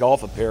PXG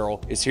Golf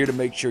Apparel is here to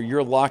make sure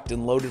you're locked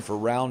and loaded for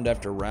round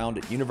after round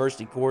at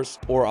University Course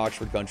or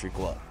Oxford Country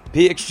Club.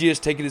 PXG has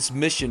taken its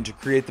mission to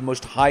create the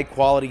most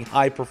high-quality,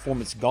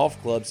 high-performance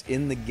golf clubs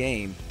in the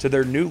game to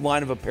their new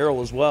line of apparel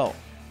as well.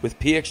 With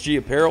PXG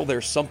Apparel,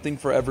 there's something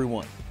for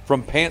everyone.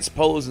 From pants,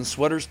 polos, and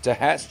sweaters to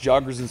hats,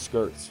 joggers, and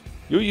skirts.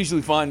 You'll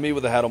usually find me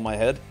with a hat on my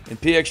head, and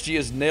PXG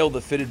has nailed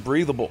the fitted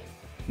breathable.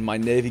 And my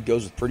navy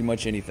goes with pretty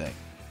much anything.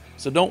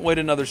 So don't wait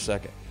another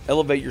second.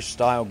 Elevate your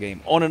style game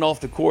on and off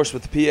the course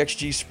with the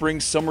PXG Spring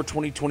Summer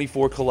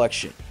 2024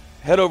 collection.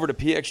 Head over to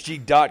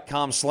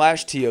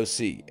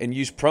pxg.com/TOC and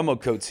use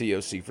promo code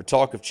TOC for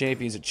Talk of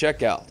Champions at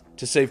checkout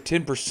to save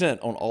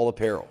 10% on all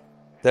apparel.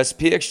 That's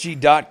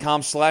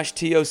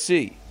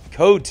pxg.com/TOC,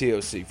 code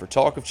TOC for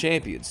Talk of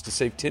Champions to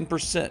save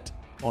 10%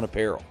 on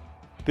apparel.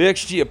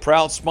 PXG, a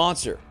proud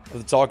sponsor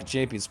of the Talk of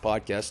Champions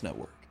podcast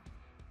network.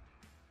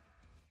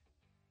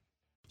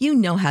 You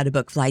know how to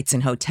book flights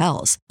and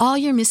hotels. All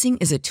you're missing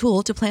is a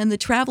tool to plan the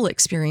travel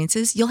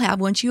experiences you'll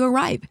have once you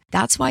arrive.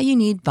 That's why you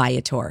need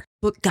Viator.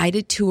 Book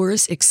guided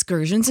tours,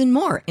 excursions, and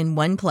more in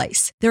one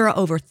place. There are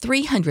over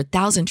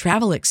 300,000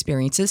 travel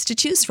experiences to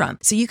choose from,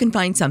 so you can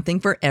find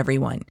something for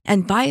everyone.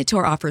 And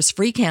Viator offers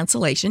free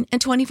cancellation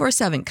and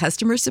 24/7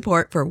 customer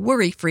support for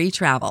worry-free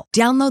travel.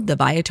 Download the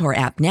Viator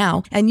app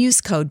now and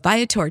use code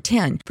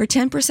Viator10 for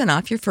 10%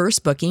 off your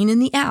first booking in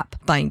the app.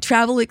 Find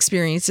travel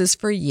experiences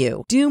for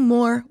you. Do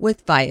more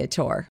with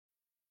Viator.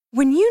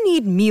 When you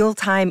need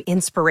mealtime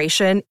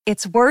inspiration,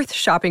 it's worth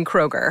shopping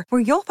Kroger, where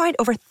you'll find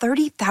over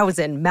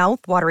 30,000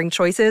 mouth-watering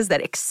choices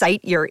that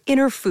excite your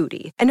inner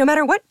foodie. And no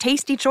matter what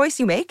tasty choice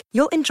you make,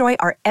 you'll enjoy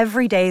our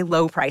everyday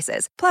low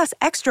prices, plus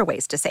extra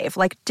ways to save,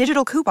 like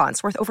digital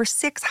coupons worth over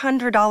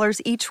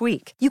 $600 each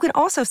week. You can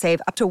also save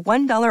up to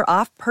 $1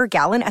 off per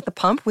gallon at the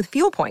pump with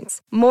fuel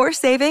points. More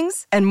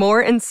savings and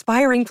more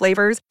inspiring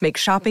flavors make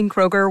shopping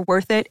Kroger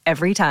worth it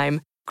every time.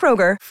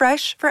 Kroger,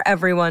 fresh for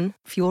everyone.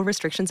 Fuel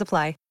restrictions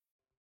apply.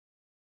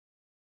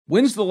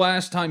 When's the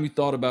last time you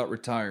thought about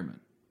retirement?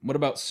 What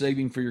about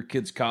saving for your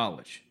kids'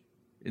 college?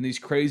 In these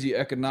crazy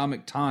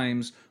economic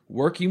times,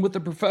 working with a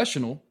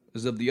professional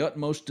is of the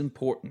utmost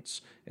importance,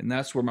 and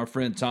that's where my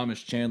friend Thomas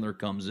Chandler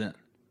comes in.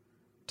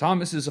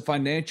 Thomas is a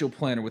financial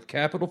planner with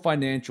Capital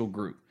Financial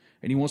Group,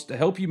 and he wants to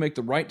help you make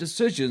the right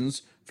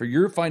decisions for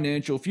your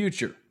financial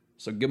future.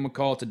 So give him a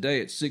call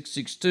today at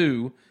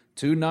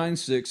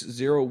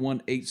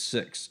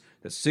 662-296-0186.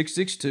 That's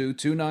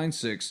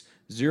 662-296-0186.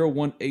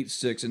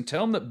 0186 and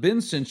tell them that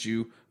Ben sent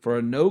you for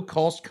a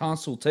no-cost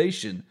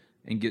consultation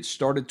and get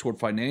started toward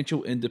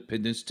financial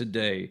independence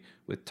today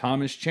with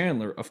Thomas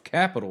Chandler of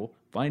Capital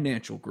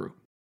Financial Group.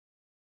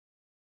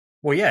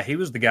 Well, yeah, he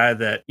was the guy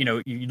that,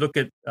 you look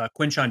at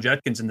Quinshon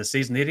Judkins in the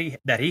season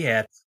that he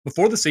had.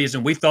 Before the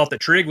season, we thought that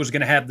Trigg was going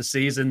to have the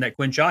season that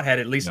Quinshon had,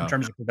 at least in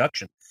terms of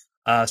production.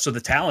 So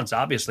the talent's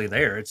obviously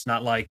there. It's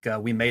not like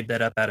we made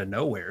that up out of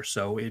nowhere.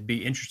 So it'd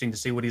be interesting to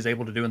see what he's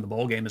able to do in the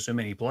bowl game,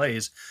 assuming he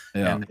plays,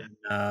 and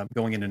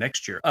going into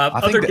next year. I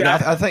think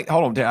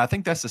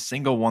that's the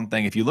single one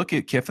thing. If you look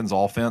at Kiffin's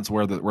offense,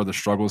 where the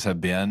struggles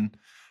have been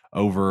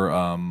over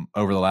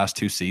the last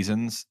two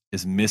seasons,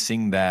 is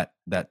missing that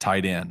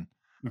tight end.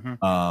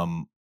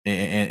 Mm-hmm.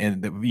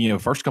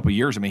 And first couple of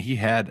years, I mean, he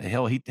had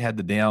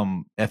the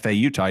damn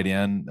FAU tight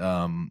end.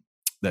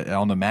 That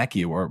on the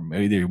Mackey, or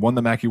either he won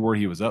the Mackey Award,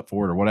 he was up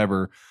for it or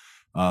whatever.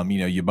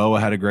 Yeboah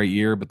had a great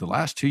year, but the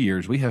last 2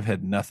 years we have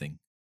had nothing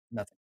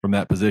from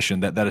that position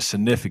that is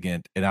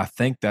significant. And I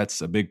think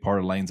that's a big part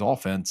of Lane's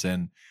offense,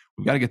 and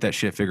we've got to get that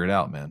shit figured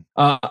out, man.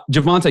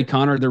 Javante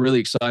Connor, they're really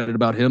excited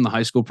about him, the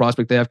high school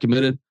prospect they have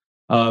committed.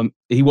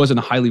 He wasn't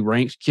a highly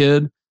ranked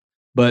kid,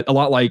 but a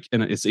lot like,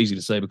 and it's easy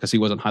to say because he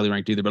wasn't highly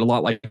ranked either, but a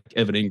lot like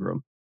Evan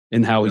Ingram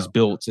and how he's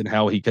built and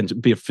how he can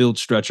be a field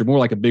stretcher, more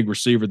like a big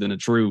receiver than a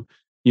true,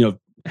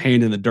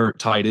 hand in the dirt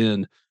tight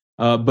end.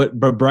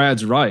 But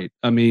Brad's right.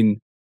 I mean,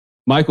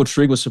 Michael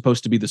Trigg was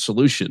supposed to be the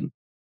solution.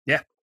 Yeah.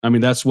 I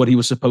mean, that's what he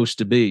was supposed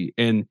to be.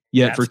 And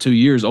yet for 2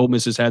 years, Ole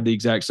Miss has had the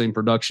exact same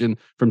production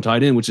from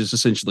tight end, which is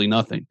essentially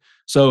nothing.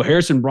 So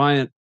Harrison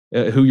Bryant,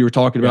 who you were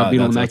talking about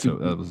being on the Mackey.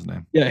 That was his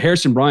name. Yeah.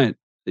 Harrison Bryant,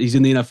 he's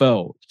in the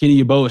NFL.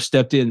 Kenny Yeboah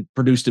stepped in,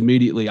 produced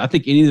immediately. I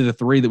think any of the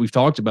three that we've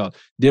talked about,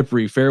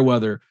 Dipri,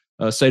 Fairweather,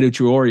 Seydou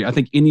Traore, I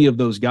think any of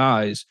those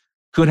guys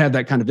could have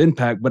that kind of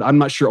impact, but I'm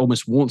not sure Ole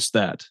Miss wants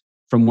that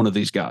from one of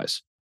these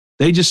guys.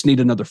 They just need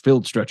another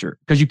field stretcher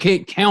because you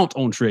can't count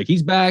on Trigg.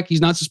 He's back.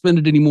 He's not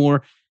suspended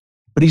anymore,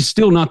 but he's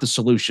still not the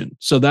solution.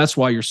 So that's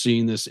why you're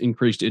seeing this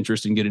increased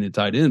interest in getting a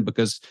tight end,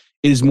 because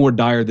it is more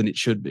dire than it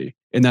should be.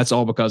 And that's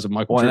all because of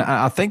Michael Trigg. And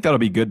I think that'll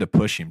be good to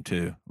push him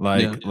too.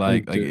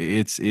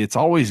 It's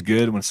always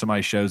good when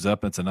somebody shows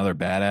up and it's another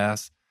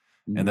badass.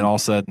 Mm-hmm. And then all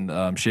of a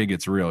sudden shit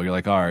gets real. You're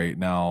like, all right,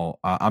 now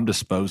I'm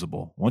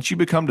disposable. Once you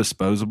become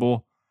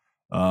disposable,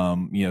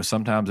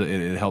 sometimes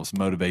it helps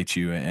motivate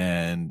you,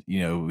 and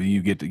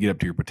you get up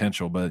to your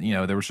potential. But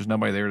there was just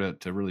nobody there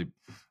to really,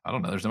 I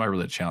don't know. There's nobody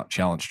really to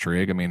challenge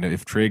Trigg. I mean,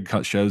 if Trigg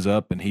shows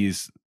up and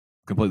he's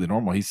completely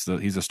normal, he's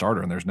a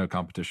starter, and there's no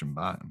competition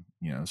by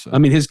him. So I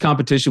mean, his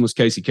competition was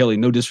Casey Kelly.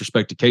 No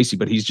disrespect to Casey,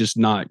 but he's just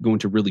not going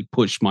to really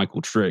push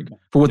Michael Trigg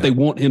for what they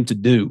want him to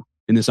do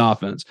in this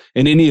offense.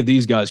 And any of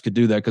these guys could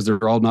do that because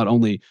they're all not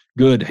only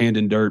good hand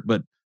in dirt,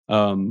 but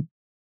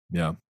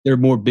they're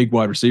more big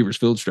wide receivers,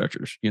 field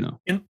stretchers,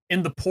 In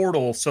the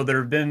portal, so there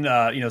have been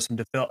some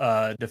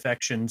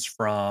defections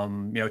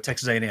from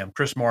Texas A&M,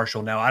 Chris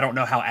Marshall. Now I don't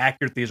know how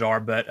accurate these are,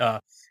 but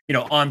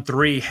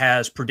On3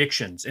 has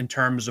predictions in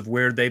terms of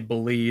where they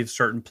believe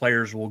certain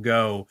players will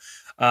go.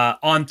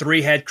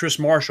 On3 had Chris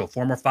Marshall,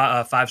 former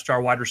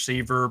five-star wide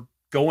receiver,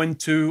 going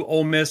to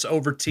Ole Miss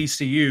over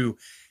TCU.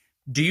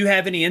 Do you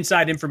have any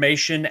inside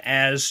information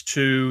as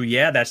to,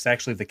 that's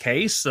actually the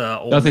case?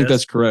 I think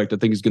that's correct. I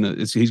think he's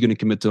gonna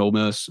commit to Ole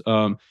Miss.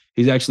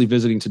 He's actually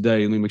visiting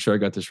today. Let me make sure I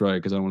got this right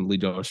because I don't want to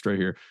lead y'all astray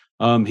here.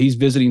 He's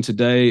visiting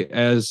today,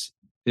 as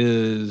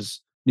is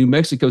New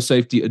Mexico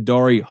safety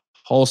Adari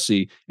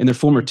Halsey, and their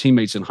former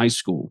teammates in high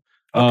school.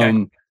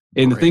 Okay.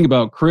 And the thing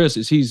about Chris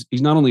is he's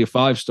not only a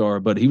 5-star,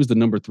 but he was the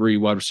number 3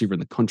 wide receiver in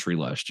the country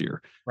last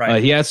year.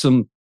 Right. He had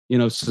some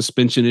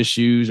suspension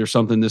issues or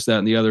something, this, that,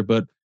 and the other,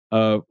 but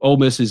Ole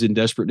Miss is in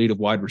desperate need of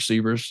wide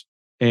receivers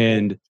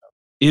and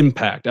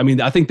impact. I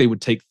mean, I think they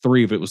would take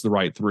 3 if it was the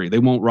right 3. They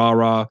won't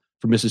rah-rah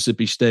for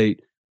Mississippi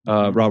State,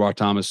 rah-rah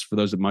Thomas, for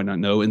those that might not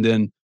know. And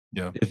then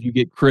if you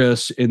get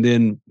Chris and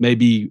then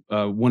maybe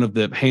one of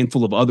the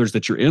handful of others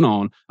that you're in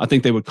on, I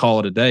think they would call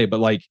it a day. But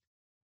like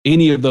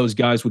any of those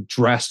guys would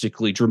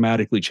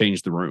dramatically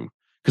change the room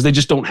because they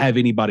just don't have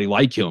anybody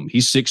like him.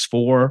 He's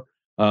 6'4",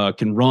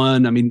 can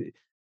run. I mean,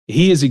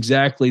 he is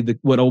exactly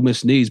what Ole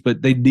Miss needs,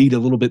 but they need a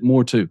little bit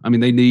more too. I mean,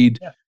 they need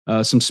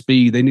some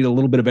speed. They need a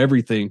little bit of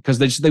everything because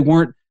they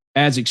weren't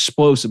as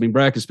explosive. I mean,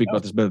 Brad can speak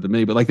about this better than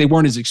me, but like they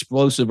weren't as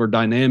explosive or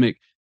dynamic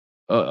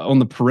on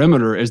the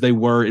perimeter as they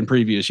were in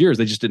previous years.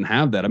 They just didn't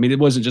have that. I mean, it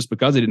wasn't just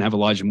because they didn't have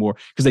Elijah Moore,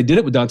 because they did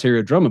it with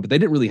Dontario Drummond, but they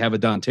didn't really have a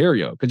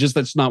Dontario because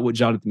that's not what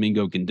Jonathan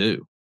Mingo can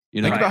do.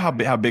 You know? Think about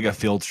how big a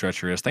field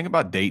stretcher is. Think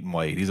about Dayton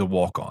Wade. He's a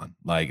walk-on,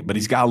 but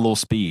he's got a little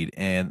speed,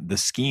 and the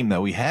scheme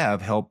that we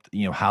have helped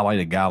highlight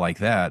a guy like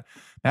that.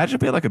 Imagine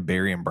if we had like a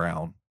Barry and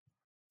Brown.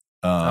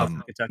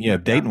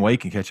 If Dayton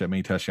Wade can catch that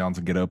many touchdowns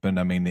and get open,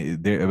 I mean,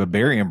 if a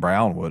Barry and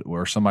Brown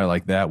or somebody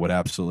like that would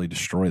absolutely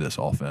destroy this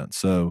offense.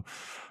 So,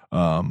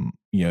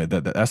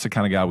 that's the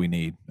kind of guy we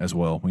need as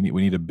well. We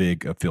need a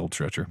big field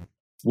stretcher.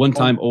 One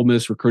time, Ole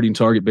Miss recruiting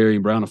target Barry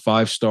and Brown, a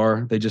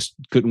 5-star. They just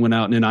couldn't win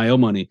out in NIL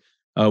money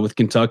with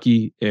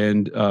Kentucky,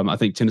 and I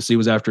think Tennessee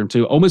was after him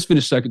too. Ole Miss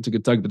finished second to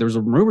Kentucky, but there was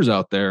rumors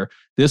out there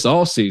this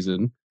all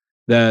season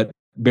that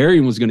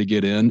Barry was going to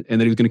get in and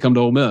that he was going to come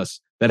to Ole Miss.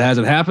 That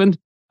hasn't happened.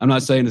 I'm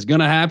not saying it's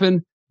going to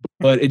happen,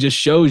 but it just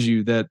shows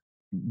you that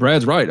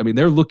Brad's right. I mean,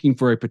 they're looking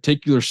for a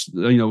particular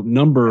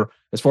number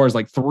as far as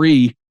like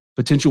 3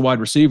 potential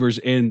wide receivers,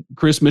 and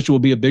Chris Mitchell will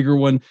be a bigger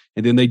one,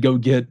 and then they go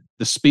get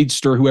the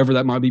speedster, whoever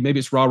that might be. Maybe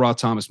it's Rah-Rah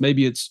Thomas.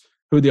 Maybe it's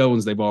who are the other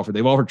ones they've offered.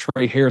 They've offered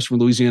Trey Harris from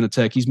Louisiana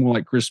Tech. He's more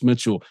like Chris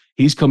Mitchell.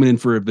 He's coming in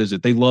for a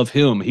visit. They love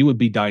him. He would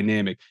be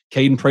dynamic.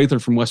 Caden Prather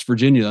from West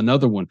Virginia,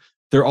 another one.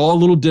 They're all a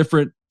little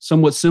different,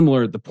 somewhat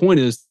similar. The point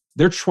is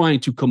they're trying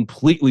to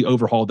completely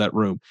overhaul that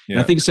room. Yeah.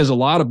 And I think it says a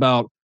lot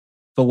about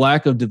the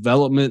lack of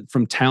development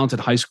from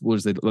talented high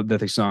schoolers that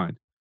they signed.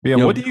 Yeah.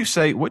 What do you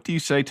say? What do you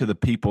say to the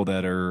people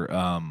that are,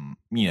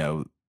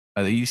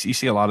 you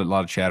see a lot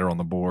of chatter on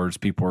the boards.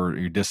 People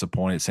are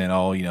disappointed, saying,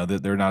 "Oh,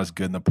 they're not as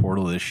good in the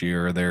portal this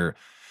year. They're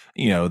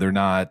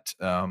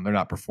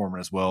not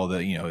performing as well.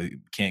 That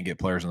can't get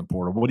players in the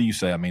portal." What do you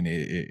say? I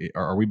mean,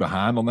 are we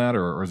behind on that,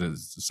 or is it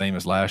the same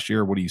as last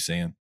year? What are you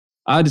seeing?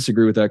 I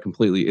disagree with that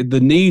completely.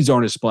 The needs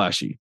aren't as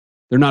splashy.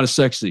 They're not as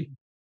sexy.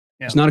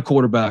 Yeah. It's not a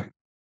quarterback.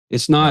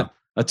 It's not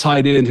a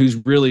tight end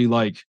who's really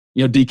like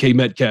DK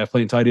Metcalf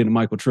playing tight end and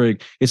Michael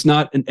Trigg. It's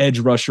not an edge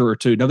rusher or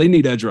two. Now they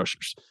need edge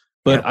rushers.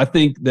 But I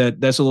think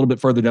that's a little bit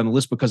further down the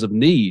list because of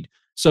need.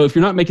 So if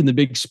you're not making the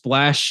big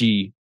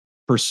splashy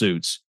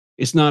pursuits,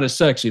 it's not as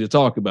sexy to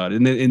talk about.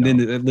 And then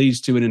it leads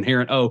to an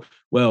inherent,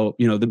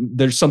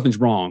 there's something's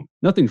wrong.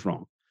 Nothing's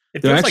wrong.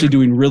 They're actually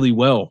doing really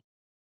well.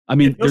 I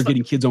mean, they're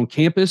getting kids on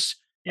campus.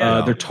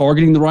 They're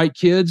targeting the right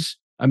kids.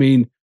 I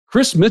mean,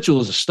 Chris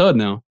Mitchell is a stud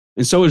now,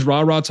 and so is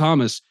Rah-Rah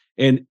Thomas.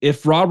 And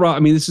if Rah-Rah, I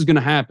mean, this is going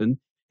to happen.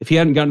 If he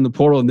hadn't gotten in the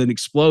portal and then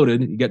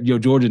exploded, you got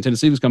Georgia and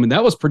Tennessee was coming,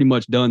 that was pretty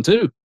much done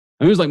too.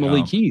 I mean, it was like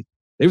Malik Heath.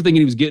 They were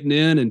thinking he was getting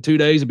in 2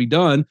 days, it'd be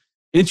done.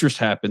 Interest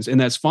happens, and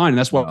that's fine. And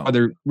that's why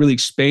they're really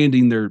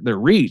expanding their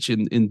reach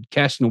and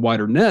casting a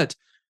wider net.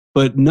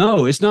 But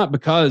no, it's not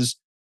because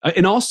 –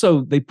 and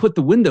also they put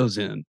the windows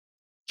in.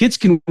 Kids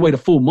can wait a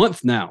full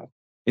month now,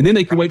 and then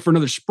they can wait for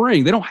another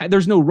spring. They don't have –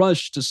 there's no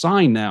rush to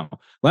sign now.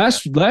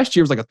 Last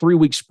year was like a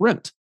 3-week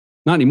sprint.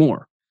 Not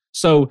anymore.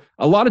 So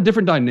a lot of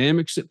different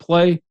dynamics at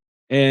play,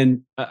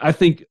 and I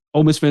think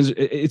Ole Miss fans,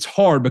 it's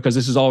hard because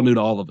this is all new to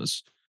all of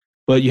us.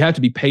 But you have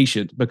to be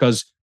patient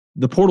because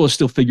the portal is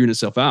still figuring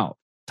itself out.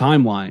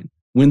 Timeline,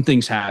 when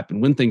things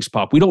happen, when things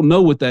pop. We don't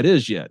know what that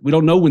is yet. We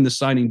don't know when the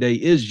signing day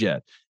is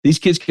yet. These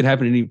kids could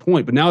happen at any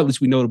point, but now at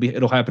least we know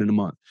it'll happen in a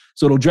month.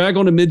 So it'll drag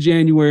on to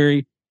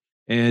mid-January,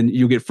 and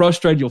you'll get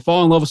frustrated. You'll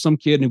fall in love with some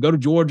kid, and you'll go to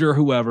Georgia or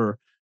whoever.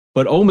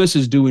 But Ole Miss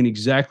is doing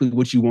exactly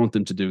what you want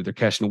them to do. They're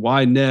casting a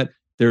wide net.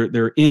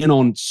 They're in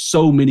on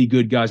so many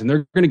good guys, and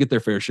they're going to get their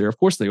fair share. Of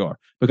course they are,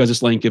 because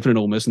it's Lane Kiffin and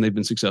Ole Miss, and they've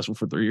been successful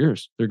for 3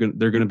 years. They're going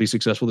to be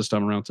successful this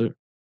time around too.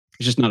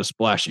 It's just not as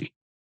splashy.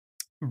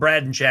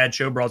 Brad and Chad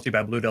Show brought to you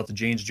by Blue Delta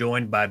Jeans,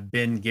 joined by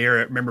Ben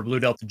Garrett. Remember,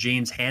 Blue Delta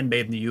Jeans,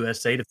 handmade in the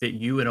USA to fit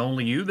you and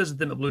only you. Visit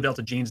them at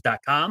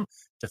BlueDeltaJeans.com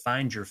to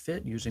find your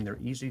fit using their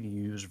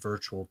easy-to-use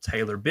virtual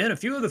tailor. Ben, a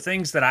few of the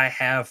things that I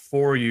have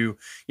for you.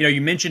 You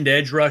mentioned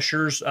edge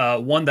rushers.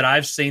 One that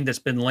I've seen that's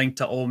been linked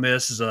to Ole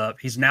Miss is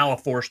he's now a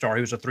 4-star.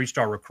 He was a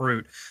 3-star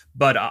recruit.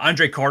 But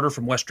Andre Carter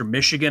from Western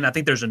Michigan. I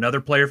think there's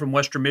another player from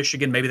Western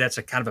Michigan. Maybe that's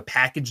a kind of a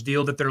package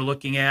deal that they're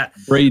looking at.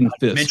 Braden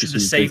Fisk. Mentioned the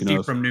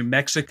safety from New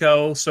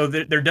Mexico. So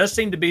there does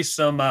seem to be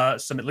some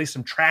at least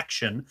some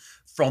traction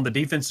from the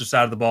defensive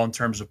side of the ball in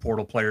terms of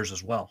portal players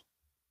as well.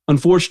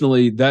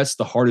 Unfortunately, that's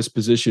the hardest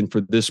position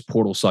for this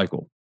portal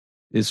cycle,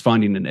 is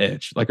finding an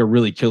edge, like a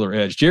really killer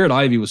edge. Jared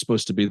Ivey was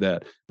supposed to be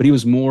that, but he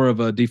was more of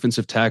a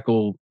defensive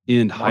tackle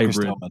end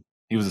hybrid. Tillman.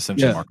 He was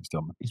essentially Marcus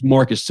Tillman. He's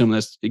Marcus Tillman.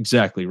 That's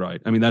exactly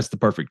right. I mean, that's the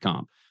perfect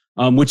comp.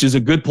 which is a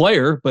good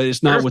player, but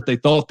it's not what they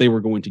thought they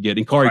were going to get.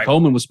 And Kari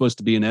Coleman was supposed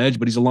to be an edge,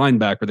 but he's a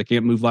linebacker. They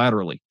can't move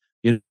laterally.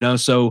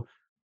 So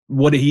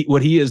what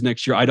he is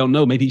next year, I don't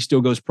know. Maybe he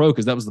still goes pro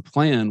because that was the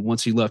plan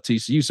once he left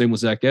TCU. Same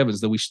with Zach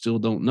Evans, though we still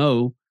don't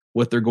know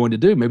what they're going to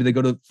do. Maybe they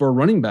go for a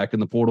running back in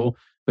the portal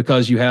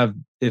because you have,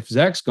 if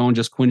Zach's gone,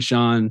 just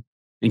Quinshawn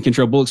and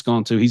Kentrell Bullock's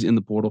gone too. He's in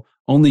the portal.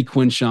 Only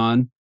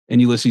Quinshawn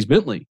and Ulysses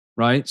Bentley,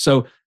 right?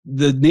 So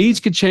the needs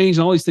could change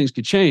and all these things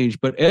could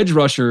change, but edge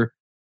rusher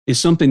is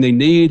something they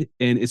need,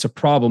 and it's a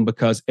problem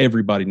because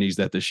everybody needs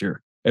that this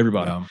year.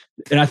 Everybody. Yeah.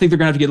 And I think they're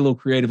going to have to get a little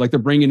creative. Like they're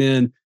bringing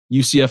in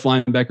UCF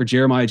linebacker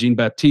Jeremiah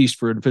Jean-Baptiste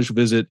for an official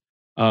visit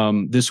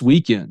this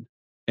weekend.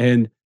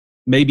 And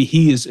maybe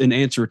he is an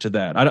answer to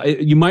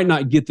that. You might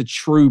not get the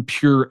true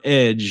pure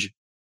edge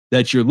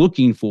that you're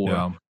looking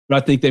for, but I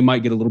think they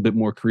might get a little bit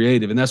more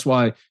creative. And that's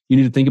why you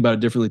need to think about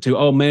it differently too.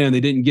 Oh man,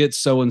 they didn't get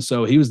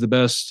so-and-so. He was the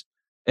best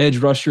edge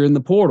rusher in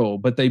the portal,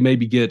 but they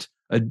maybe get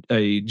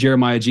a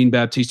Jeremiah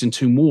Jean-Baptiste and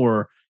two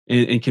more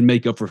and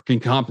can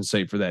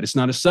compensate for that. It's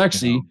not as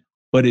sexy,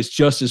 but it's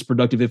just as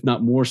productive, if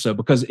not more so.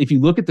 Because if you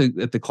look at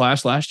the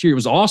class last year, it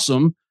was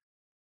awesome,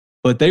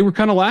 but they were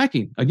kind of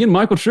lacking. Again,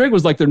 Michael Trigg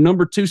was like their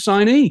number 2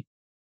 signee.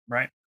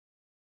 Right.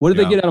 What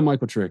did they get out of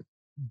Michael Trigg?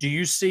 Do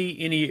you see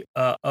any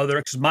other,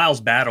 because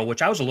Miles Battle,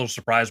 which I was a little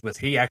surprised with,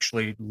 he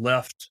actually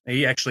left.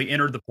 He actually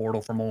entered the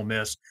portal from Ole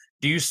Miss.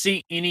 Do you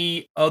see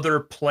any other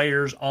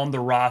players on the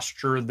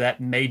roster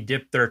that may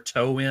dip their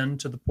toe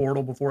into the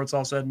portal before it's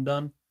all said and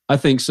done? I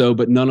think so,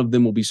 but none of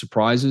them will be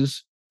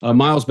surprises.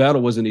 Miles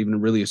Battle wasn't even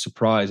really a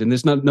surprise. And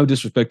there's no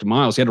disrespect to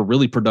Miles. He had a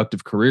really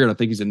productive career, and I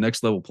think he's a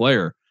next-level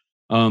player.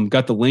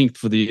 Got the length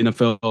for the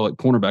NFL at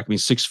cornerback. I mean,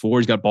 6'4",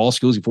 he's got ball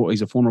skills.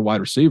 He's a former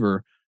wide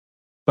receiver.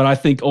 But I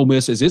think Ole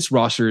Miss, as its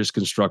roster is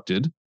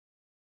constructed,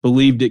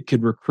 believed it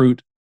could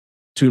recruit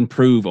to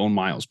improve on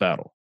Miles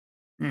Battle.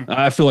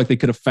 I feel like they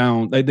could have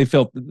found, they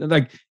felt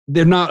like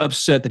they're not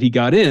upset that he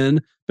got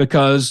in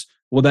because,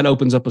 well, that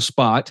opens up a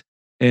spot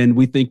and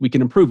we think we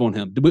can improve on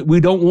him. We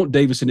don't want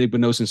Davis and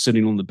Igbenogson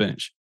sitting on the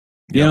bench.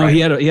 He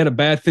had a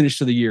bad finish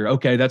to the year.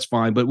 Okay, that's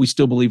fine, but we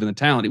still believe in the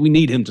talent. We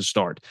need him to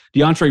start.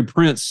 DeAndre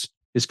Prince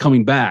is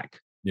coming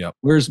back. Yeah.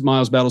 Where's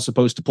Miles Battle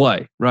supposed to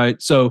play,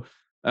 right? So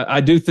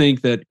I do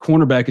think that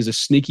cornerback is a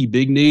sneaky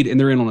big need, and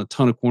they're in on a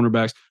ton of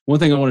cornerbacks. One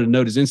thing I wanted to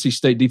note is NC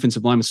State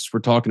defensive lineman, since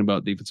we're talking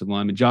about defensive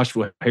lineman,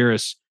 Joshua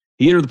Harris,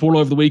 he entered the portal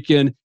over the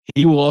weekend.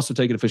 He will also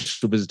take an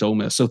official visit to Ole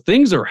Miss. So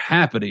things are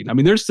happening. I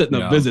mean, they're setting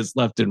up visits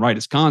left and right.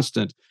 It's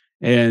constant.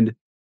 And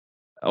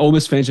Ole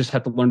Miss fans just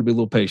have to learn to be a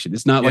little patient.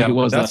 It's not like it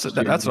was that's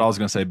what I was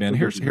going to say, Ben.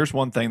 Here's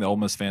one thing that Ole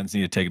Miss fans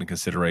need to take into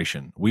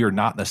consideration. We are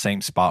not in the same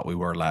spot we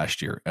were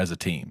last year as a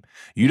team.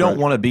 You don't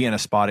want to be in a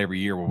spot every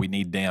year where we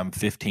need damn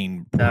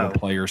 15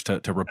 players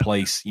to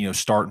replace,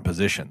 starting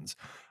positions.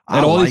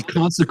 And all these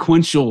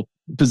consequential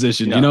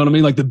positions, you know what I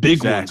mean? Like the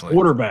big ones,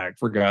 quarterback,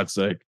 for God's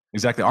sake.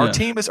 Exactly. Our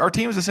team is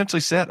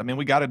essentially set. I mean,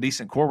 we got a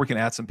decent core. We can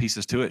add some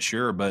pieces to it,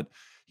 sure, but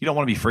you don't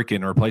want to be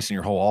freaking replacing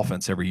your whole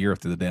offense every year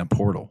through the damn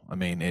portal. I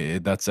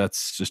mean, that's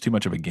just too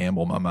much of a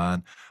gamble in my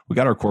mind. We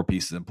got our core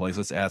pieces in place.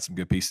 Let's add some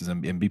good pieces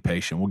and be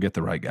patient. We'll get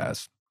the right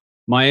guys.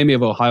 Miami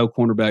of Ohio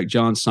cornerback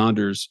John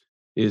Saunders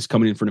is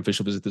coming in for an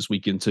official visit this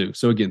weekend too.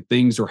 So again,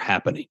 things are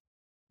happening,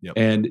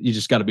 and you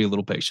just got to be a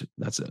little patient.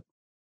 That's it.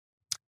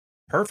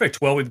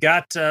 Perfect. Well, we've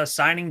got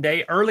signing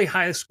day, early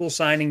high school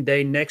signing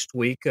day next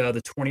week,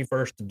 the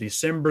 21st of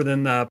December.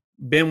 Then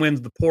Ben, when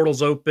the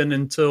portal's open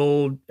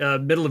until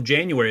middle of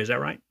January. Is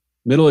that right?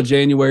 Middle of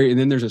January. And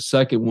then there's a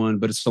second one,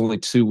 but it's only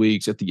 2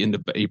 weeks at the end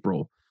of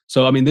April.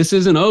 So, I mean, this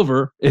isn't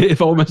over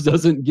if Ole Miss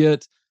doesn't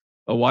get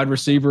a wide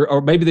receiver, or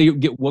maybe they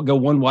go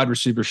one wide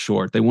receiver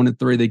short. They wanted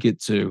 3, they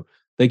get 2.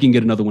 They can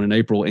get another one in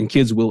April, and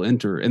kids will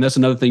enter. And that's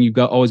another thing you've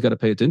always got to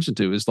pay attention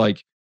to is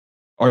like,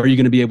 are you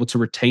going to be able to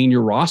retain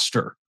your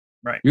roster?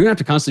 Right. You're going to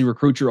have to constantly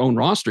recruit your own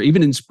roster,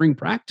 even in spring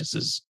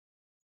practices.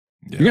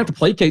 You're going to have to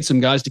placate some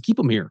guys to keep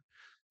them here.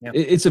 Yep.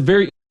 It's a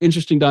very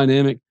interesting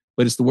dynamic,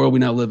 but it's the world we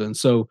now live in.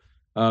 So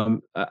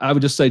I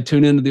would just say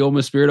tune into the Ole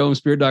Miss Spirit,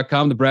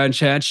 OleMissSpirit.com, the Brad and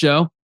Chad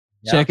Show.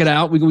 Yep. Check it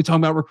out. We're going to be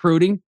talking about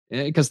recruiting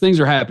because things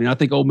are happening. I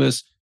think Ole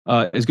Miss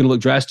is going to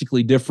look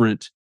drastically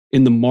different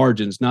in the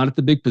margins, not at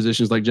the big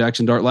positions like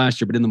Jackson Dart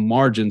last year, but in the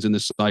margins in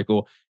this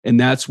cycle. And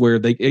that's where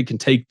it can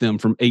take them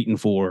from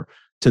 8-4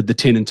 to the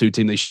 10-2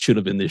 team they should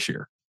have been this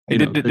year. Hey,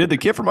 did the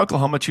kid from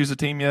Oklahoma choose a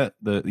team yet?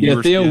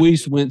 Theo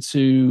Weiss went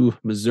to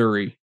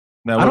Missouri.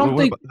 No, I don't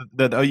think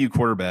the OU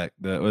quarterback.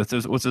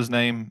 What's his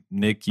name?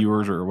 Nick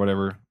Ewers or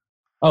whatever.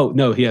 Oh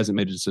no, he hasn't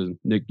made a decision.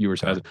 Nick Ewers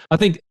hasn't. I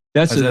think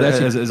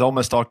has Ole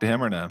Miss talked to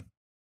him or no?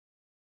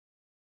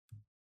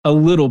 A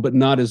little, but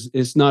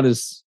it's not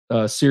as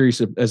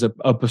serious as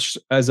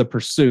a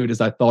pursuit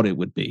as I thought it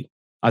would be.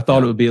 I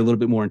thought it would be a little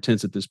bit more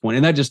intense at this point,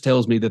 and that just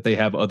tells me that they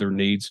have other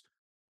needs.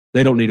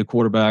 They don't need a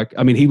quarterback.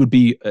 I mean, he would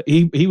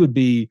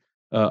be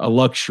a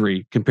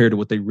luxury compared to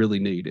what they really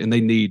need, and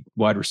they need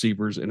wide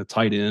receivers and a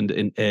tight end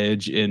and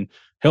edge, and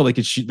hell, they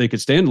could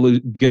stand to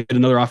get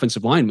another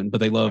offensive lineman, but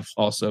they love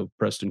also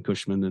Preston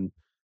Cushman and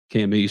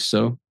Cam East.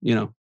 So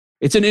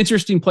it's an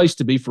interesting place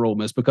to be for Ole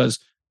Miss because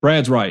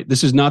Brad's right.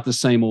 This is not the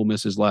same Ole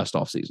Miss as last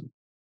offseason.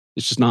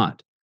 It's just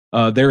not.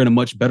 They're in a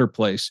much better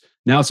place.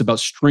 Now it's about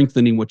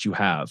strengthening what you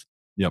have.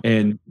 Yep.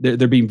 And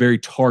they're being very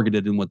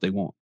targeted in what they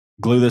want.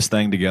 Glue this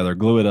thing together.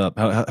 Glue it up.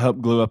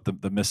 Help glue up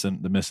the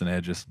missing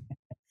edges.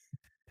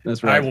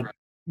 That's right. All right.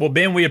 Well,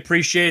 Ben, we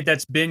appreciate it.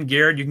 That's Ben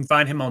Garrett. You can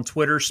find him on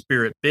Twitter,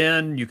 Spirit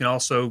Ben. You can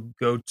also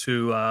go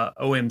to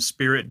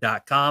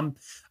omspirit.com.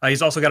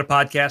 He's also got a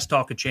podcast,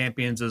 Talk of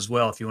Champions, as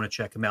well, if you want to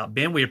check him out.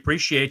 Ben, we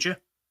appreciate you.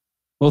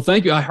 Well,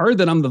 thank you. I heard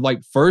that I'm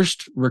the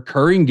first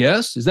recurring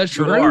guest. Is that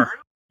true? You are.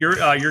 Your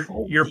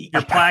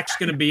plaque's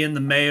going to be in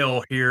the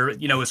mail here.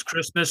 It's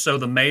Christmas, so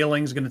the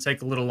mailing's going to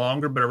take a little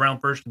longer. But around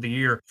first of the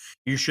year,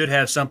 you should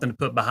have something to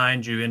put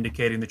behind you,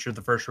 indicating that you're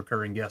the first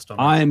recurring guest on.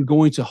 I am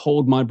going to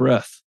hold my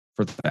breath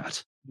for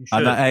that.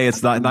 Hey,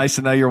 it's nice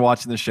to know you're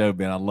watching the show,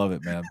 Ben. I love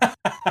it, man.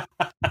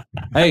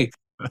 Hey,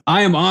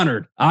 I am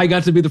honored. I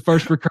got to be the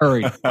first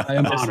recurring. I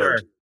am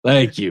honored. Sir.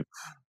 Thank you.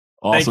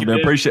 Awesome, Ben.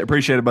 Appreciate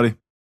it, buddy.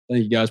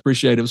 Thank you, guys.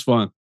 Appreciate it. It was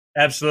fun.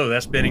 Absolutely.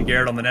 That's Ben and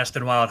Garrett on the Nest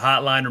and Wild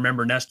hotline.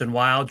 Remember, Nest and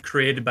Wild,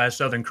 created by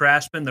Southern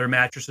Craftsman. Their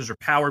mattresses are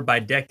powered by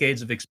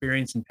decades of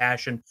experience and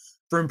passion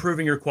for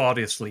improving your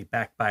quality of sleep,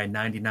 backed by a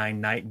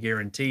 99-night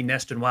guarantee.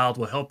 Nest and Wild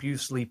will help you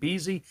sleep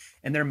easy,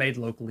 and they're made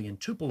locally in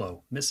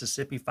Tupelo,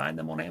 Mississippi. Find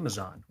them on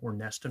Amazon or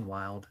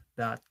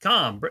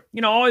nestandwild.com.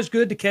 Always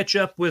good to catch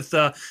up with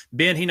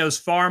Ben. He knows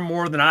far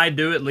more than I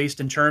do, at least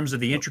in terms of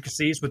the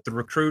intricacies with the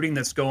recruiting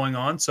that's going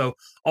on. So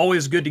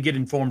always good to get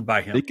informed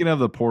by him. Speaking of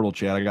the portal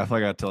chat, I got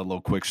to tell a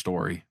little quick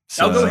story.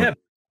 So, go ahead.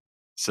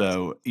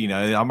 So, I'm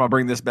going to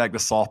bring this back to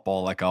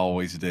softball like I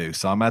always do.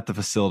 So I'm at the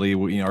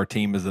facility. Our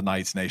team is the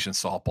Knights Nation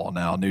softball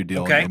now, new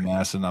deal in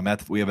Madison.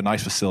 We have a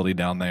nice facility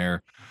down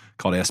there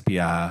called SPI.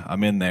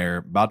 I'm in there,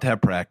 about to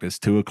have practice,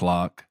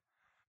 2:00.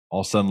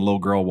 All of a sudden, a little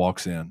girl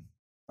walks in.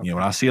 When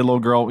I see a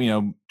little girl,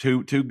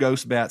 two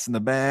ghost bats in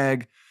the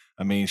bag,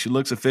 she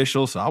looks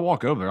official. So I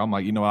walk over there. I'm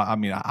like,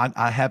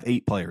 I have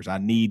 8 players. I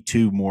need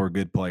 2 more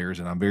good players,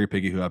 and I'm very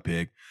picky who I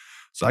pick.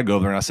 So I go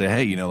over there and I say,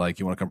 hey, you want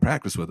to come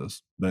practice with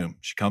us? Boom.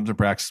 She comes and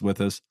practices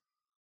with us.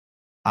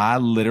 I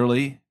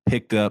literally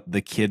picked up the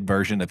kid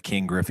version of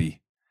King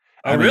Griffey.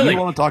 Really? You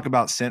want to talk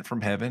about sent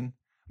from heaven?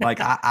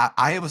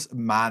 I was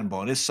mind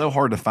blown. It's so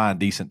hard to find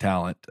decent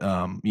talent,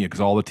 because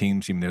all the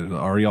teams, they're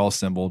already all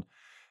assembled.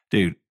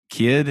 Dude,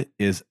 kid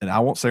is, and I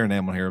won't say her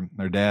name on here.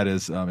 Their dad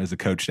is a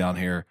coach down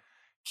here.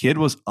 Kid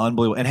was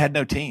unbelievable and had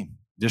no team.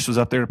 Just was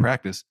up there to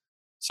practice.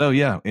 So,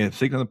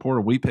 speaking of the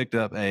portal, we picked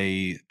up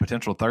a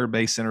potential third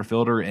base center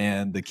fielder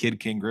and the kid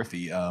King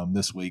Griffey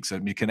this week. So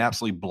you can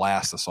absolutely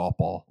blast the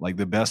softball, like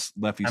the best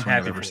lefty swing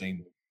I've ever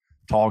seen.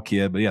 Tall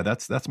kid. But,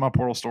 that's my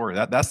portal story.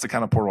 That's the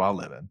kind of portal I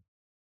live in.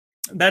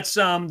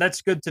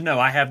 That's good to know.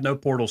 I have no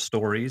portal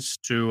stories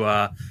to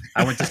I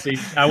went to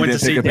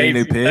see Dave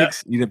new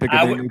pigs? You didn't pick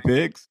up any new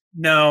pigs?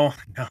 No.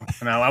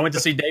 I went to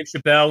see Dave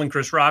Chappelle and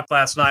Chris Rock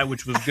last night,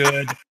 which was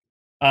good.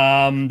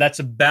 That's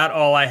about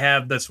all I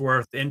have that's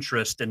worth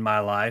interest in my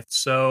life.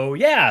 So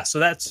that's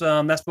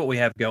what we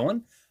have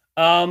going.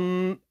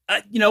 I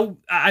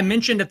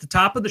mentioned at the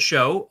top of the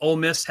show, Ole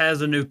Miss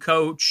has a new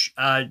coach.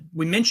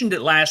 We mentioned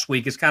it last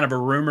week. It's kind of a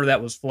rumor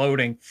that was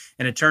floating,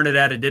 and it turned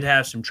out it did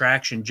have some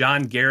traction.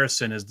 John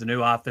Garrison is the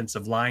new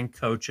offensive line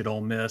coach at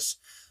Ole Miss.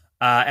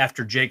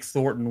 After Jake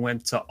Thornton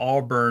went to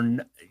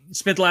Auburn, he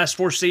spent the last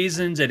 4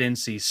 seasons at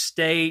NC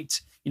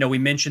State. We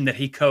mentioned that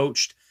he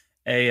coached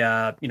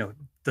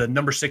the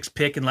number 6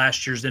 pick in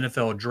last year's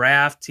NFL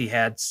draft. He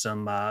had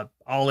some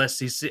all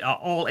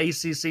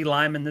ACC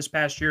linemen this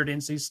past year at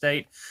NC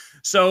State.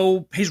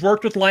 So he's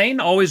worked with Lane.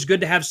 Always good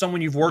to have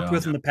someone you've worked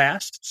with in the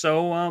past.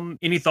 So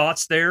any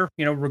thoughts there,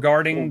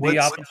 regarding the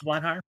offensive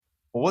line hire?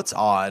 Well, what's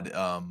odd,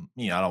 I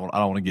don't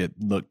want to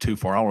look too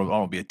far. I don't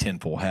want to be a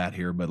tinfoil hat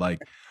here, but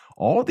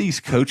all these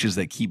coaches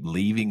that keep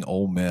leaving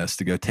Ole Miss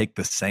to go take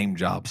the same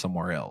job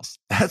somewhere else.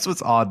 That's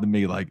what's odd to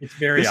me. It's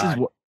very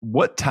odd.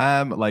 What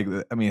time,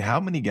 how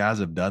many guys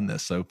have done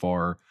this so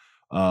far?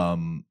 I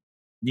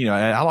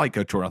like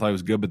Coach Jordan. I thought he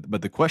was good,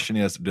 but the question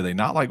is, do they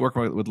not like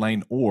working with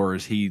Lane, or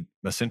is he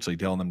essentially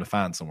telling them to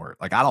find somewhere?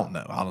 I don't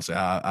know. Honestly,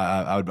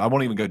 I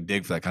won't even go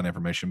dig for that kind of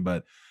information,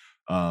 but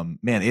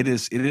man, it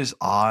is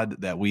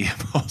odd that we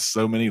have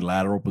so many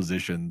lateral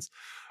positions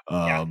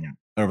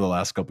over the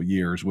last couple of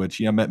years, which,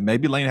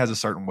 maybe Lane has a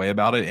certain way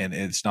about it, and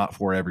it's not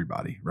for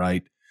everybody,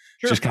 right?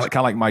 Sure. Just kind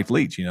of like Mike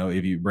Leach,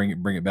 if you bring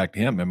it back to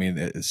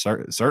him.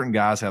 Certain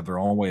guys have their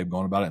own way of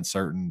going about it, and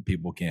certain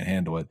people can't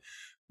handle it.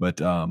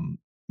 But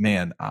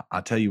man,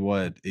 I tell you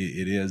what,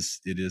 it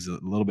is a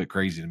little bit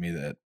crazy to me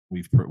that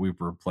we've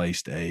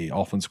replaced a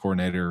offense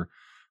coordinator,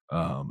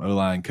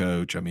 O-line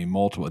coach.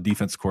 Multiple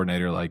defense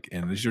coordinator,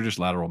 and these are just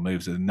lateral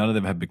moves, and none of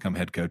them have become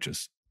head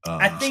coaches.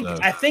 I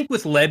think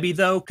with Lebby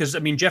though, because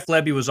Jeff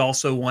Lebby was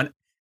also one.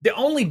 The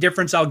only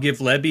difference I'll give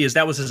Lebby is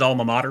that was his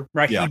alma mater,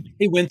 right? Yeah.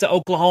 He went to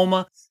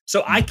Oklahoma.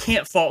 So I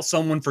can't fault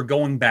someone for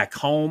going back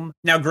home.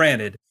 Now,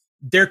 granted,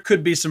 there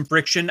could be some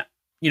friction,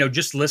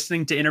 just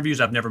listening to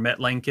interviews. I've never met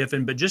Lane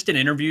Kiffin, but just in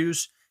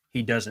interviews,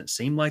 he doesn't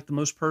seem like the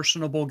most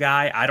personable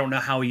guy. I don't know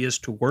how he is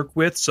to work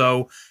with.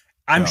 So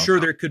I'm sure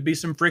there could be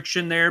some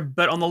friction there,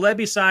 but on the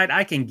Levy side,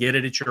 I can get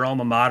it. It's your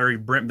alma mater,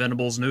 Brent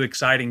Venables, new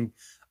exciting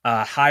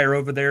hire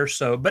over there.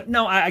 So, but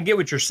no, I get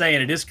what you're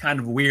saying. It is kind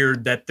of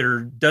weird that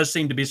there does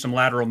seem to be some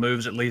lateral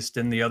moves, at least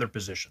in the other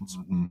positions.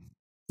 Mm-hmm.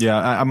 Yeah,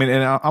 I mean,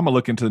 and I'm gonna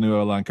look into the new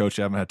O-line coach.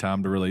 I haven't had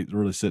time to really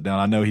sit down.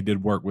 I know he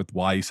did work with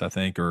Weiss, I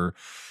think, or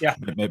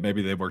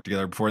maybe they worked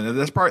together before. And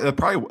that's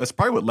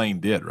probably what Lane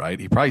did, right?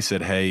 He probably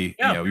said, "Hey,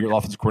 you're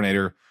offensive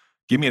coordinator.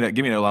 Give me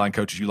an O-line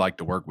coaches you like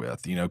to work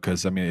with."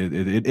 Because I mean,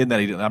 in that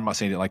I'm not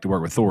saying he didn't like to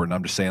work with Thornton.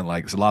 I'm just saying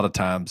like it's a lot of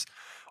times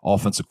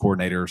offensive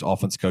coordinators,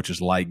 offensive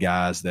coaches like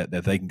guys that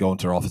they can go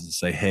into their office and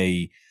say,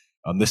 "Hey,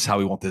 this is how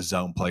we want this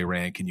zone play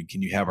ran. Can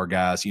you have our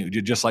guys,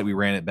 just like we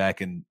ran it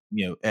back in,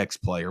 X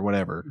play or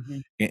whatever." Mm-hmm.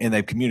 And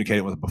they've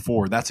communicated with it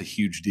before. That's a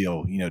huge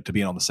deal, to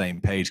be on the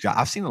same page.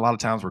 I've seen a lot of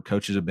times where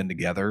coaches have been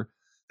together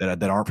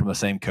that aren't from the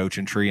same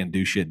coaching tree and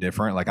do shit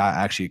different. Like I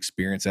actually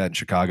experienced that in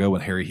Chicago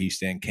when Harry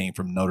Hiestand came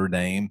from Notre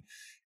Dame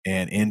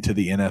and into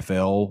the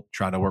NFL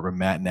trying to work with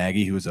Matt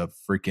Nagy, who was a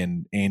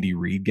freaking Andy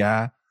Reid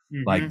guy.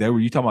 Mm-hmm. Like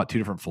you talking about two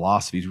different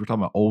philosophies. We're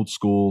talking about old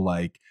school,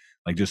 like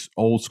just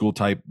old school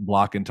type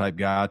blocking type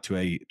guy to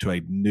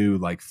a new,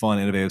 like fun,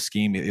 innovative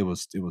scheme. It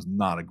was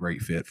not a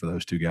great fit for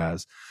those two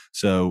guys.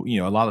 So,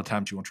 a lot of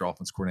times you want your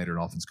offense coordinator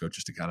and offense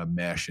coaches to kind of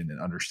mesh and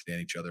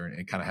understand each other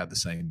and kind of have the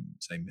same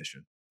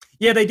mission.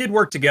 Yeah, they did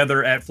work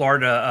together at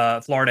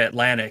Florida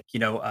Atlantic.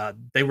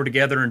 They were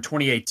together in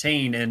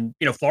 2018, and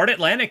Florida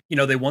Atlantic,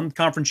 they won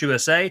Conference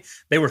USA.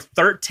 They were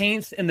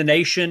 13th in the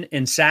nation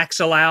in sacks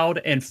allowed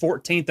and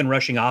 14th in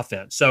rushing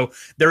offense. So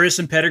there is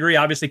some pedigree.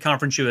 Obviously,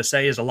 Conference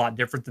USA is a lot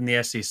different than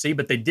the SEC,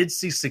 but they did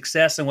see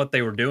success in what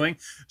they were doing.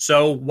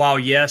 So while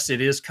yes,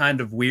 it is kind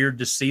of weird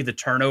to see the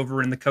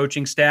turnover in the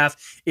coaching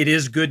staff, it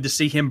is good to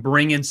see him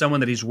bring in someone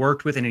that he's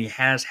worked with and he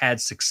has had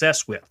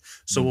success with.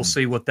 So We'll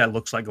see what that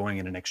looks like going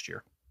into next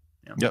year.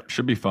 Yep,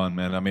 should be fun,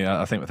 man. I mean,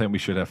 I think we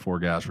should have 4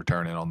 guys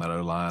returning on that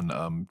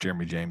O-line.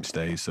 Jeremy James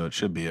stays, so it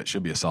should be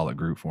a solid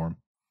group for him.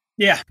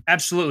 Yeah,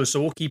 absolutely.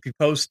 So we'll keep you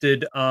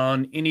posted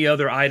on any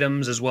other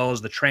items as well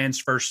as the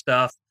transfer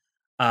stuff.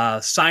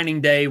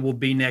 Signing day will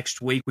be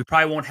next week. We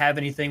probably won't have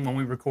anything when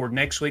we record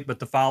next week, but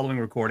the following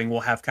recording we'll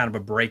have kind of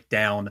a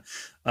breakdown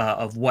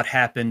of what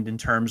happened in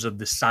terms of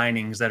the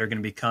signings that are going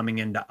to be coming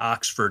into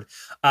Oxford.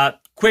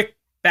 Quick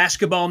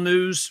basketball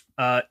news,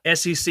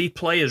 SEC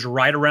play is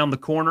right around the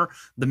corner.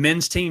 The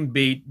men's team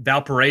beat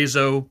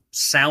Valparaiso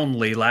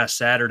soundly last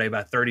Saturday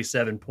by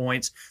 37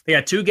 points. They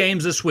got 2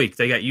 games this week.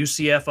 They got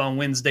UCF on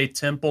Wednesday,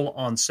 Temple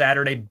on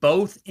Saturday,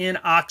 both in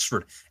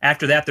Oxford.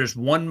 After that, there's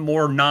one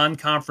more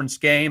non-conference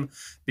game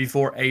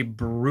before a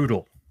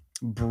brutal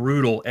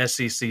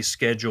SEC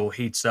schedule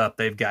heats up.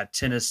 They've got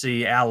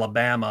Tennessee,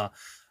 Alabama,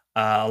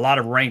 a lot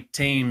of ranked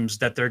teams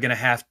that they're going to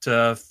have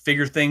to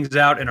figure things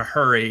out in a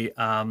hurry.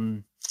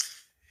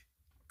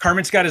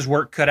 Kermit's got his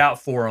work cut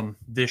out for him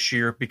this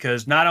year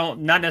because not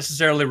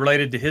necessarily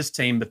related to his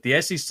team, but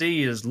the SEC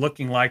is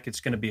looking like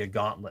it's going to be a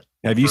gauntlet.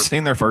 Have you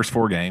seen their first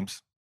 4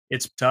 games?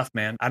 It's tough,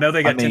 man. I know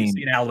they got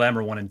Tennessee and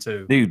Alabama 1 and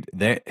 2. Dude,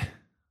 that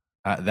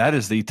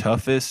is the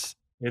toughest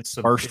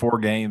first 4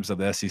 games of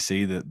the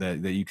SEC that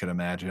you could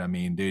imagine. I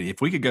mean, dude,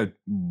 if we could go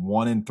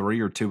 1 and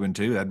 3 or 2 and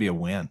 2, that'd be a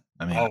win.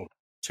 I mean,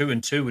 2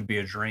 and 2 would be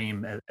a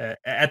dream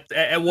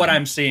at what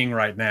I'm seeing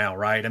right now,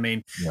 right? I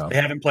mean, They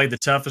haven't played the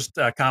toughest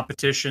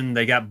competition.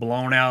 They got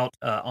blown out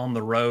on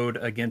the road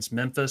against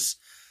Memphis.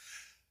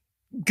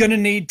 Going to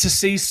need to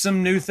see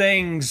some new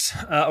things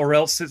or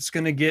else it's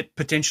going to get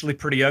potentially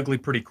pretty ugly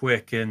pretty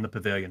quick in the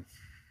pavilion.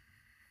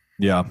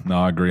 Yeah, no,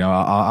 I agree.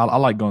 I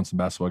like going to some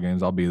basketball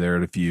games. I'll be there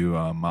at a few.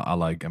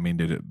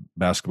 Dude,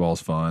 basketball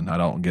is fun. I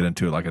don't get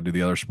into it like I do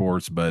the other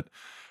sports, but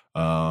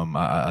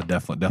I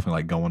definitely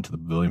like going to the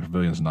pavilion.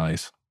 Pavilion's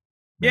nice.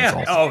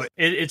 Yeah. Awesome.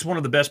 It's one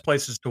of the best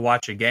places to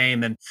watch a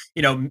game. And,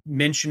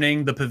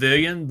 mentioning the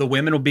pavilion, the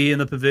women will be in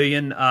the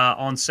pavilion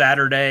on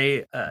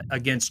Saturday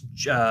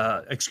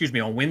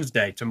on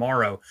Wednesday,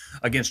 tomorrow,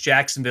 against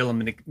Jacksonville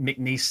and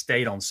McNeese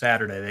State on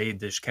Saturday. They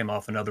just came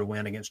off another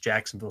win against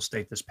Jacksonville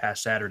State this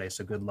past Saturday,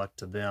 so good luck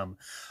to them.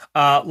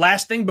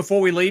 Last thing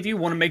before we leave you,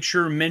 want to make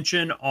sure to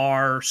mention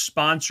our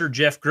sponsor,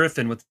 Jeff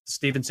Griffin, with the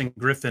Stevenson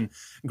Griffin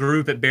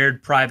Group at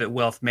Baird Private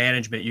Wealth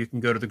Management. You can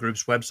go to the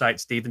group's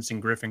website,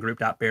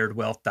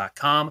 stevensongriffingroup.bairdwealth.com,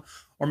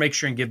 or make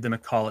sure and give them a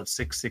call at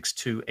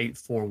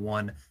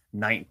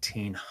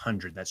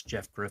 662-841-1900. That's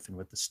Jeff Griffin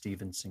with the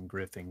Stevenson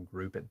Griffin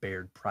Group at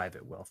Baird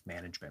Private Wealth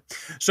Management.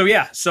 So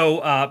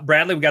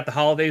Bradley, we got the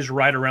holidays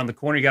right around the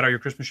corner. You got all your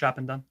Christmas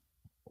shopping done?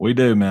 We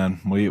do, man.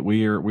 We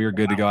are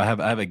good to go. I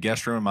have a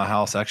guest room in my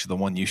house. Actually, the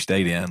one you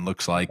stayed in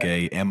looks like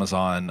a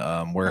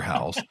Amazon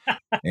warehouse.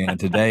 And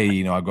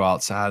today, I go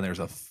outside and there's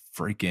a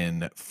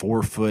freaking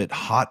 4-foot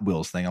Hot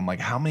Wheels thing. I'm like,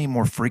 how many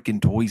more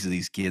freaking toys do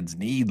these kids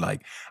need?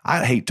 Like,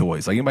 I hate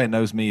toys. Like, anybody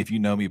knows me, if you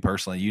know me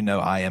personally,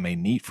 I am a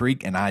neat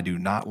freak and I do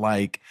not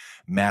like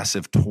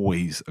massive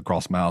toys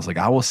across my house. Like,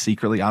 I will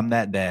secretly, I'm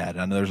that dad.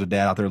 I know there's a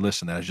dad out there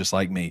listening that is just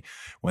like me.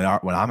 When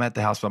I'm at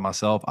the house by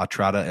myself, I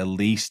try to at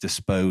least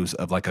dispose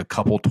of like a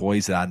couple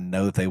toys that I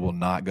know that they will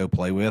not go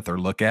play with or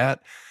look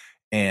at.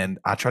 and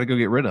I try to go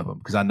get rid of them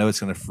because I know it's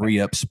going to free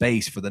up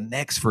space for the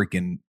next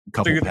freaking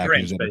couple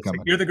packages that are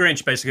coming. You're the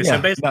Grinch, basically. Yeah.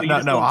 So basically,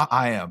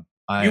 I am.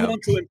 You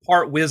want to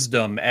impart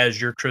wisdom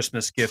as your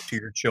Christmas gift to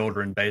your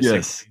children, basically.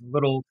 Yes.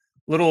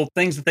 Little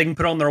things that they can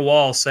put on their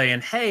wall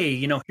saying, hey,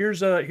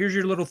 here's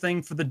your little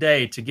thing for the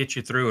day to get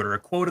you through it, or a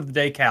quote of the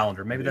day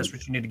calendar. Maybe that's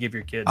what you need to give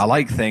your kids. I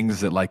like things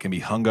that like can be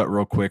hung up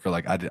real quick, or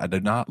like I do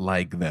not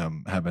like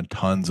them having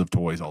tons of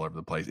toys all over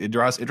the place. It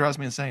drives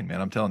me insane,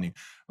 man. I'm telling you,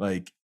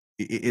 like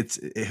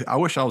I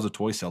wish I was a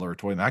toy seller or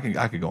toy. I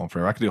could go on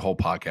forever. I could do a whole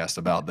podcast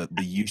about the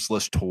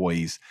useless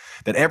toys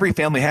that every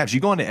family has. You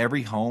go into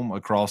every home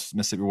across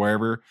Mississippi,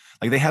 wherever,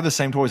 like they have the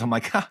same toys. I'm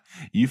like,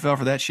 you fell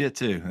for that shit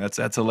too.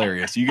 That's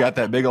hilarious. You got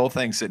that big old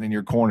thing sitting in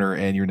your corner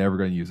and you're never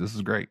going to use. This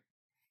is great.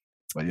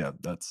 But yeah,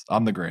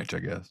 I'm the Grinch, I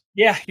guess.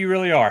 Yeah, you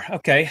really are.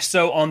 Okay,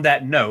 so on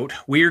that note,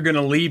 we are going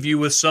to leave you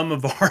with some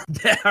of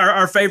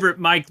our favorite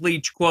Mike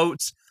Leach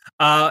quotes.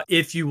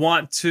 If you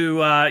want to,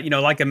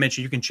 like I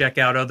mentioned, you can check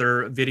out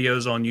other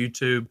videos on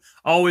YouTube.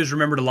 Always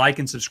remember to like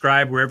and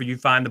subscribe wherever you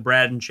find the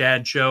Brad and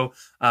Chad Show.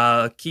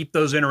 Keep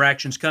those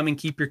interactions coming.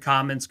 Keep your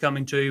comments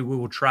coming to you. We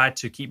will try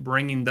to keep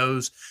bringing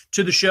those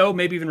to the show.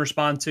 Maybe even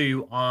respond to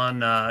you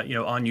on,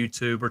 on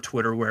YouTube or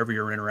Twitter, wherever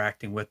you're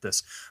interacting with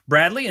us.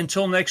 Bradley,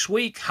 until next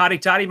week, hotty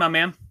toddy, my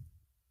man.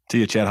 See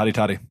you, Chad. Hotty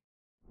toddy.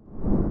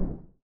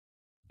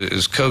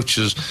 As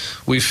coaches,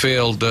 we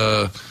failed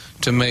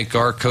to make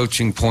our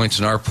coaching points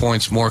and our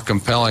points more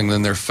compelling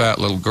than their fat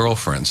little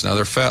girlfriends. Now,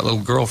 their fat little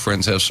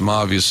girlfriends have some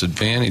obvious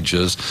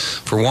advantages.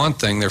 For one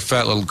thing, their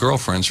fat little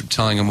girlfriends are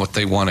telling them what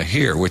they want to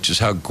hear, which is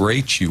how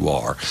great you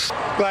are.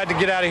 Glad to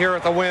get out of here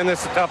with a win.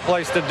 This is a tough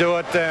place to do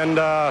it, and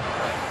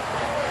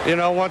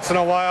once in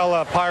a while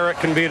a pirate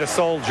can beat a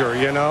soldier,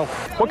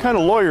 What kind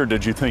of lawyer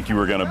did you think you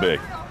were going to be?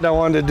 I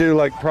wanted to do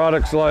like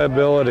products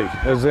liability,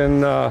 as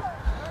in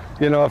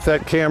if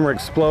that camera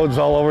explodes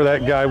all over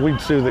that guy, we'd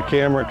sue the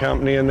camera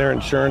company and their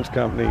insurance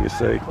company, you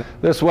see.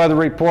 This weather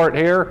report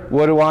here,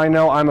 what do I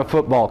know? I'm a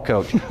football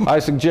coach. I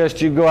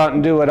suggest you go out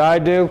and do what I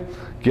do.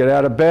 Get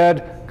out of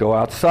bed, go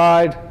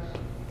outside,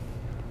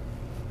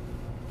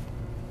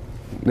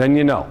 then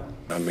you know.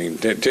 I mean,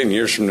 10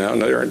 years from now,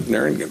 there ain't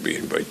going to be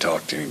anybody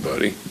talk to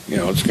anybody.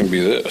 It's going to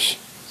be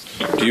this.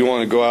 Do you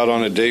want to go out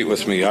on a date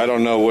with me? I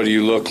don't know. What do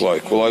you look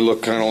like? Well, I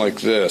look kind of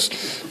like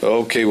this.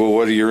 Okay, well,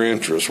 what are your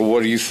interests? Well,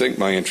 what do you think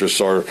my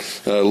interests are?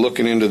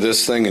 Looking into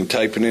this thing and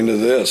typing into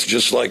this,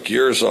 just like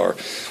yours are.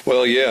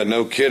 Well, yeah,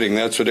 no kidding.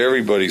 That's what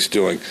everybody's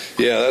doing.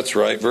 Yeah, that's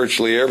right.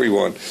 Virtually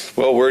everyone.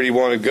 Well, where do you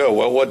want to go?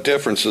 Well, what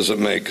difference does it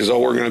make? Because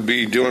all we're going to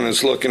be doing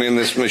is looking in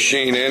this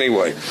machine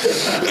anyway.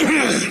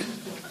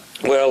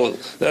 Well,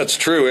 that's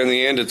true. In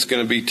the end, it's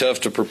going to be tough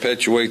to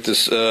perpetuate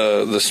this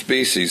the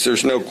species.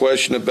 There's no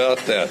question about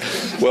that.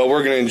 Well,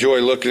 we're going to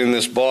enjoy looking in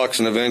this box,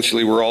 and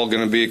eventually we're all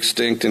going to be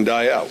extinct and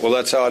die out. Well,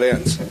 that's how it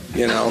ends, All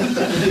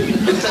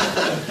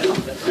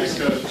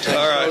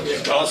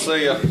right. I'll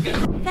see you.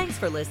 Thanks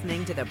for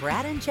listening to the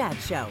Brad and Chad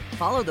Show.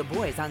 Follow the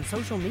boys on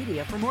social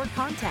media for more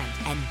content.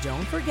 And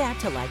don't forget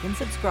to like and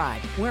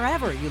subscribe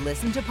wherever you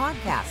listen to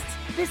podcasts.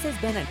 This has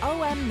been an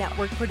OM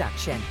Network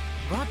production.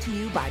 Brought to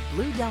you by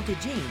Blue Delta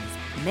Jeans,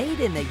 made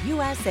in the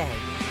USA.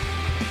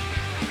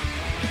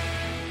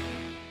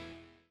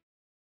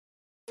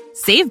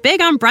 Save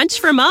big on brunch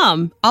for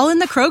mom, all in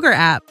the Kroger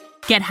app.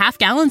 Get half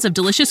gallons of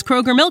delicious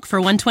Kroger milk for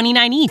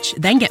 $1.29 each.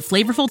 Then get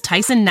flavorful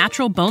Tyson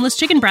natural boneless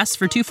chicken breasts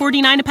for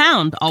 $2.49 a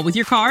pound, all with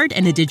your card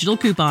and a digital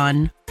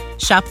coupon.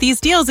 Shop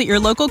these deals at your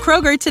local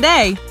Kroger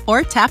today,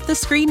 or tap the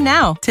screen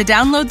now to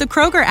download the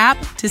Kroger app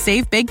to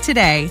save big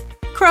today.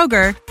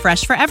 Kroger,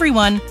 fresh for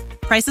everyone.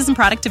 Prices and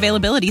product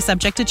availability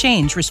subject to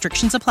change.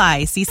 Restrictions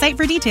apply. See site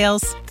for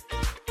details.